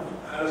 that's wonderful.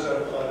 How does that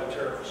apply to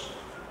terrorists?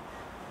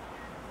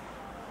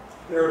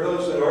 There are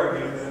those that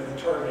argue that in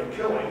targeting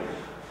killing,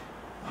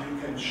 you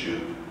can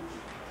shoot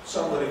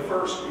somebody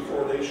first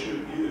before they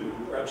shoot you,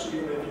 perhaps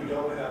even if you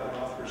don't have an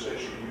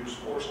authorization to use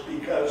force,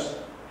 because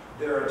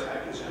their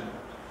attack is imminent.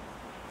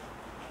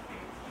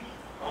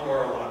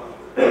 Anwar al-Awlaki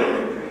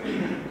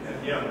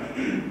in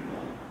Yemen,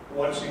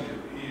 what does he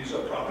do? He's a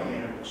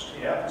propagandist.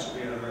 He happens to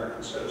be an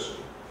American citizen.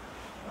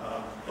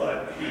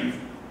 But he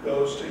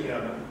goes to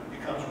Yemen,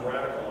 becomes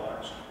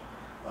radicalized,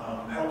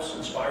 helps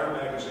Inspire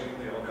magazine,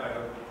 the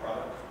Al-Qaeda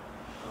product,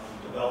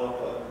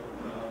 develop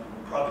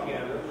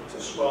propaganda to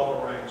swell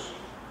the ranks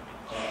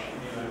in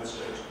the United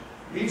States.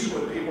 Meets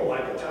with people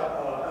like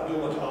Abdul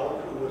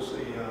Muttalib, who was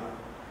the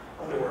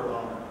underwear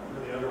bomber.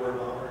 Remember the underwear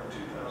bomber in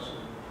 2009,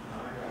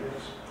 I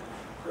guess?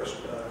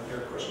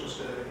 Near Christmas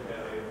Day,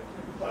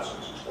 had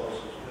plastics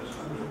explosives in his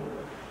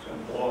underwear. It's going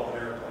to blow up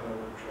an airplane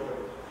over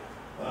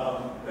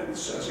Detroit. And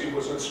since he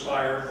was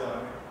inspired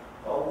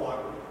by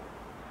al-Awlaki.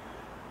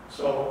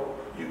 So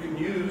you can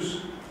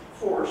use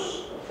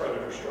force, a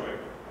predator strike,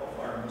 a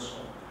fire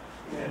missile,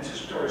 in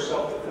anticipatory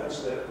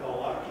self-defense that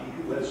al-Awlaki,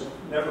 who has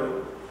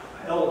never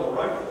held a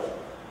rifle,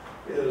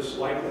 is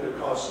likely to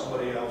cause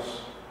somebody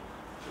else,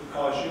 to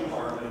cause you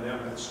harm in an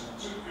imminent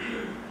sense.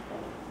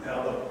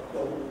 Now,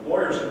 the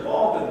lawyers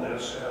involved in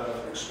this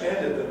have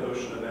expanded the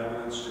notion of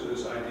eminence to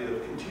this idea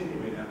of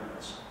continuing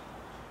eminence.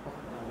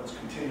 What's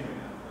continuing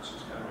eminence?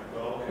 It's kind of like,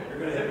 well, okay, you're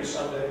going to hit me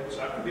someday. It's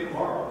not going to be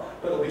tomorrow,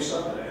 but it'll be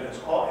someday, and it's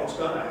going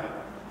to happen.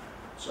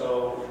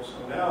 So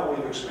now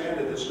we've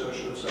expanded this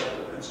notion of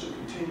self-defense to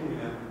continuing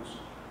eminence.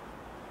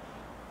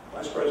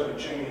 Vice President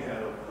Cheney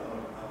had a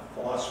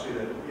philosophy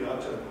that we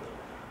ought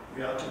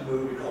to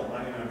move. We call it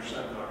 99%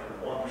 doctrine,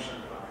 1%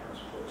 doctrine, as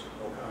opposed to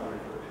O'Connor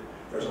referred to.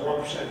 There's a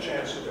 1%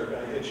 chance that they're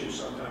going to hit you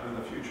sometime in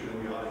the future,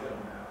 then we ought to hit them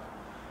now.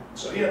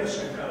 So he had the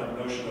same kind of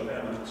notion of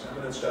eminence.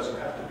 Eminence doesn't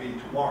have to be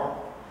tomorrow.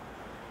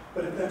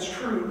 But if that's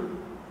true,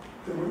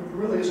 then it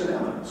really isn't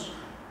eminence,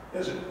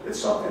 is it? It's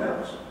something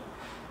else.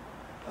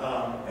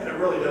 And it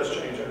really does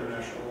change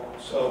international law.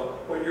 So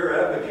what you're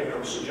advocating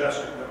or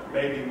suggesting that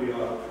maybe we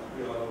ought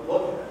to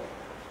look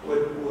at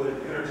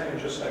would entertain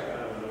just that kind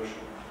of a notion.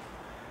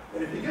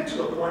 And if you get to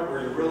the point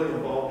where you're really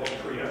involved in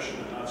preemption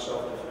and not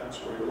self-defense,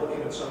 where you're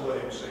looking at somebody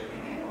and saying,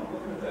 I'm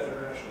looking at that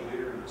international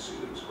leader and see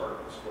that his heart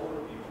is full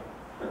of people.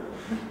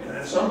 And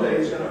then someday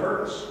he's going to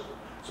hurt us.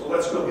 So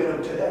let's go get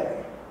him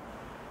today.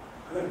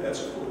 I think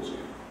that's a fool's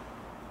game.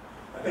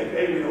 I think,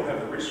 A, we don't have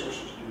the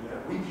resources to do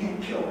that. We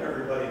can't kill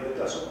everybody that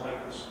doesn't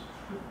like us.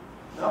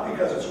 Not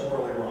because it's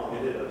morally wrong,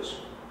 it is,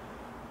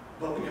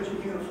 but because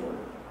we can't afford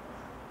it.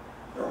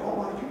 There are a whole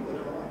lot of people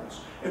that don't like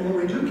us. And when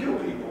we do kill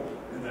people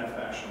in that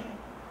fashion,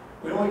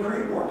 we only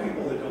create more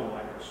people that don't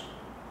like us.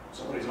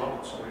 Somebody's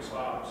uncle, somebody's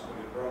father,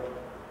 somebody's brother.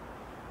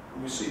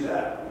 And we see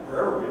that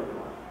wherever we go.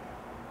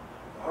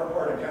 The hard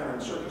part in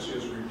counterinsurgency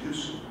is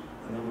reducing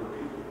the number of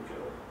people we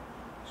kill.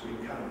 So you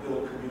can kind of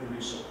build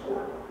community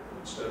support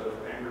instead of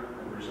anger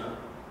and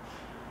resentment.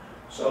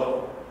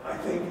 So I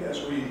think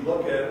as we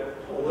look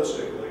at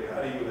holistically,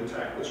 how do you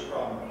attack this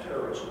problem of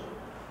terrorism?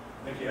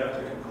 I think you have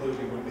to conclude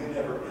we may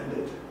never end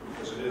it,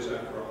 because it is,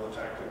 after all, a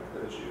tactic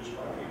that is used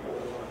by people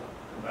that want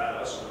to combat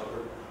us and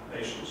other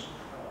nations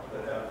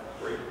that have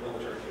great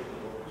military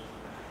capabilities.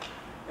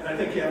 And I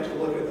think you have to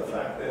look at the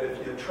fact that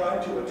if you try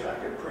to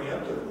attack it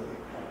preemptively,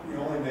 you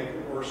only make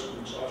it worse and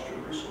exhaust your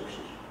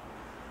resources.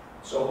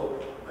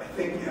 So I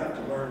think you have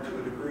to learn to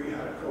a degree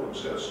how to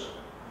coexist,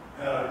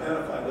 how to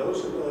identify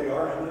those that really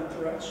are imminent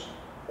threats,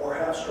 or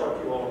have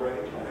struck you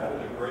already, and how to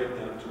degrade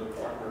them to the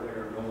point where they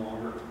are no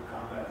longer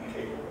combat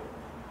capable.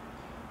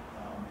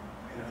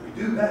 And if we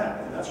do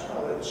that, then that's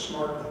probably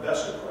the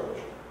best approach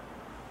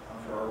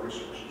for our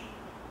resources.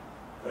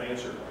 Did I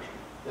answer your question?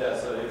 Yeah,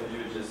 so if you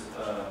would just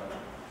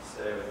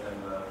stay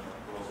within the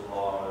rules of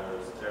law, whether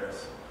it's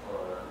terrorist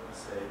or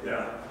state.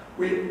 Yeah,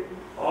 we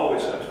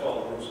always have to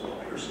follow the rules of law.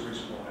 Here's the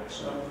reason why.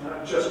 It's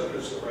not just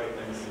because it's the right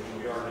thing to do,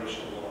 we are a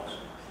nation of laws,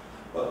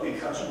 but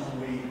because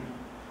when we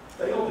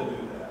fail to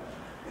do that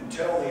and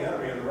tell the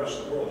enemy and the rest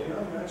of the world, you know,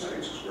 the United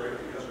States is great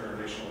because we're a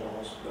nation of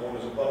laws. No one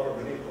is above or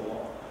beneath the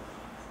law.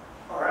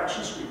 Our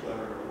actions speak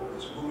louder than our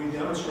words. When we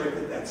demonstrate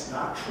that that's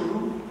not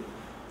true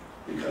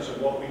because of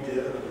what we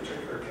did in a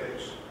particular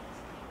case,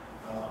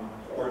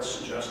 or it's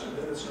suggested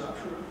that it's not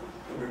true,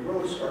 then we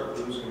really start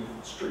losing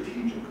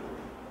strategically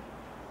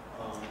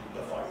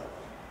the fight.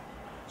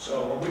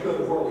 So when we go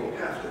to war, we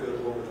have to go to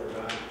war with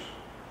our values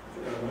if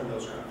we're going to win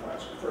those kind of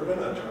fights. If we're going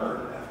to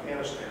turn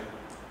Afghanistan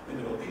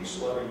into a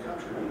peace-loving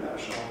country, we have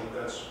shown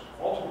that that's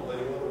ultimately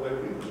the way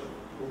we live,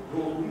 the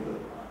rules we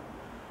live by.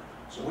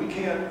 So we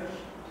can't,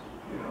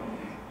 you know,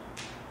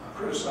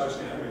 criticize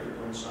the enemy for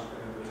doing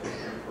something and to take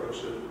an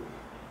approach that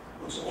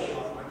looks a whole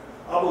lot like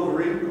Abu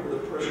Ghraib over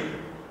the prison,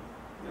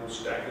 you know,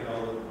 stacking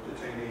all the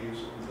detainees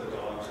and the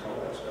dogs and all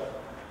that stuff.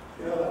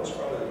 You know, that was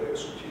probably the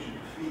biggest strategic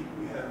defeat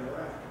we had in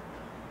Iraq.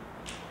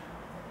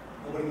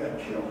 Nobody got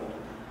killed.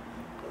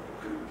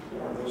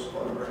 One of those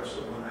photographs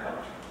that went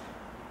out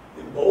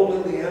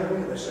emboldened the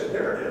enemy, and they said,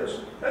 there it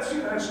is. That's the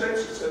United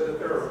States that said that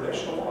there are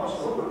national laws.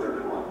 Look what they're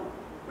doing.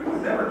 We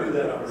would never do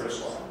that under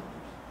Islam.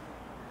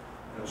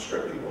 You know,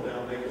 strip people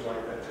down, naked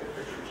like that, take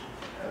pictures,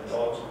 have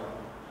dogs around.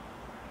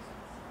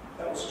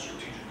 That was a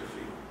strategic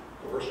defeat.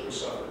 The worst we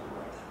suffered in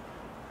Iraq.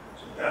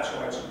 So that's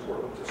why it's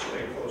important to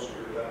stay close to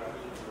your values.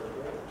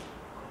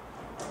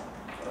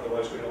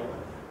 Otherwise, we don't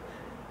win.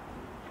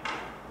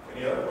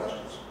 Any other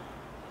questions?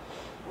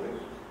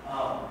 Please.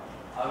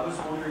 I was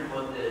wondering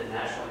what the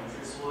national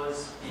interest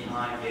was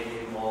behind getting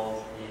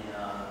involved in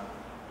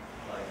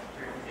like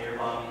air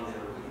bombing the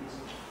Houthis.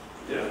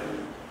 Yeah.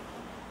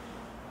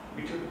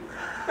 Me too.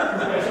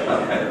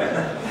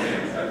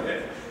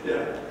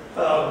 Yeah.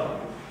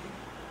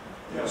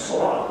 You know,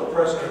 Salah, the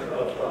president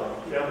of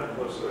Yemen,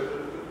 was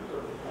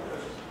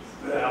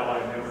the ally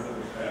in Yemen that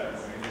we've had. I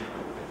mean,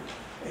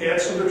 he had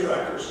some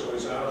detractors, so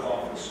he's out of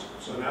office.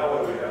 So now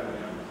what do we have in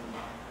Yemen?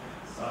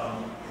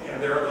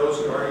 And there are those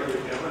who argue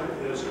that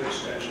Yemen is an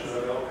extension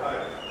of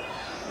Al-Qaeda.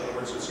 In other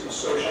words, it's an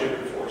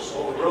associated force.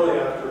 So what we're really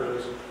after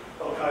is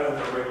Al-Qaeda in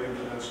the Arabian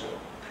Peninsula.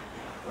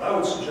 But I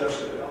would suggest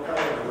that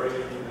Al-Qaeda in the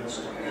Arabian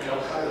Peninsula and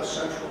Al-Qaeda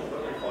Central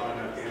that we fought in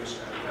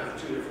Afghanistan are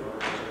two different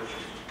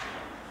organizations.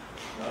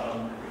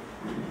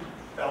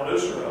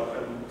 Al-Nusra up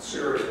in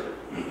Syria,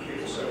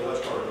 people say, well,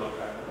 that's part of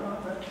Al-Qaeda. No,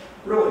 that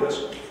really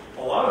isn't.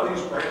 A lot of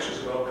these branches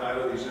of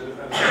Al-Qaeda, these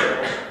independent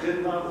cells,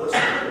 did not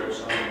listen to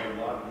Osama bin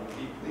Laden and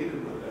he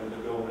pleaded with them to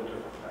go in a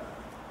different path.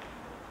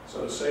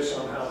 So to say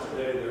somehow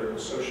today they're an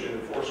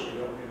associated force, we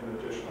don't need an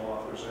additional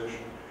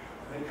authorization,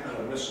 I think kind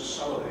of misses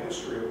some of the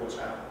history of what's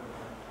happened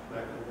in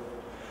that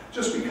world.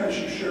 Just because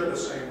you share the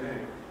same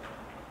name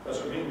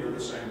doesn't mean you're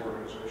the same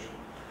organization.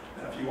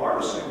 Now, if you are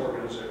the same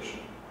organization,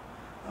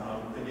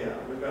 then yeah,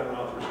 we've got an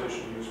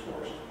authorization to use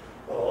force.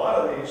 But a lot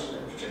of these,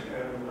 in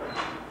particular,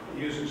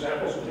 use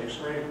examples in the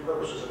extreme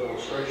purposes of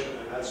illustration,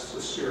 and that's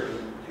the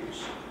Syrian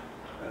piece.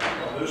 And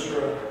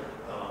Al-Nusra,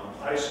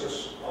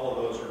 ISIS, all of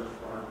those are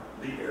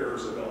the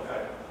heirs of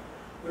Al-Qaeda.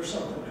 There's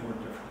something new and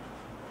different.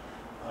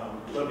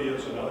 Libya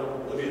is another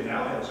one. Libya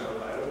now has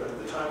Al-Qaeda, but at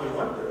the time we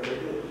went there, they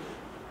did.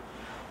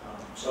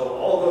 So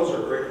all of those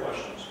are great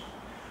questions.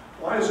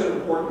 Why is it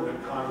important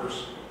that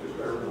Congress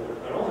declare war?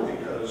 Not only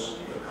because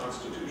the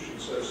Constitution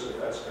says that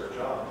that's their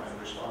job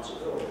and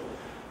responsibility,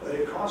 but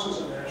it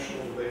causes a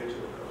national debate to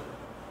occur.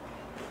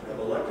 We have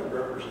elected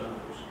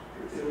representatives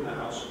in the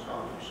House of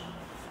Congress.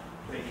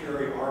 They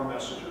carry our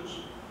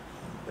messages.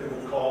 They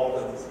will call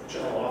the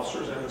general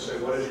officers in and say,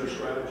 what is your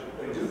strategy?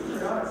 They do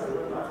periodically,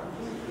 but not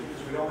completely,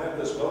 because we don't have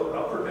this vote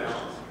up or down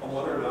on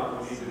whether or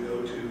not we need to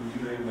go to, you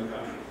name the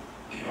country,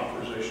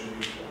 authorization to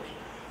use force.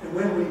 And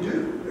when we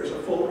do, there's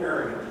a full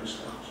airing of these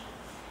things.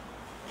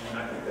 And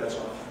I think that's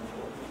often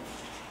important.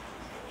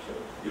 So,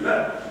 you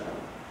bet.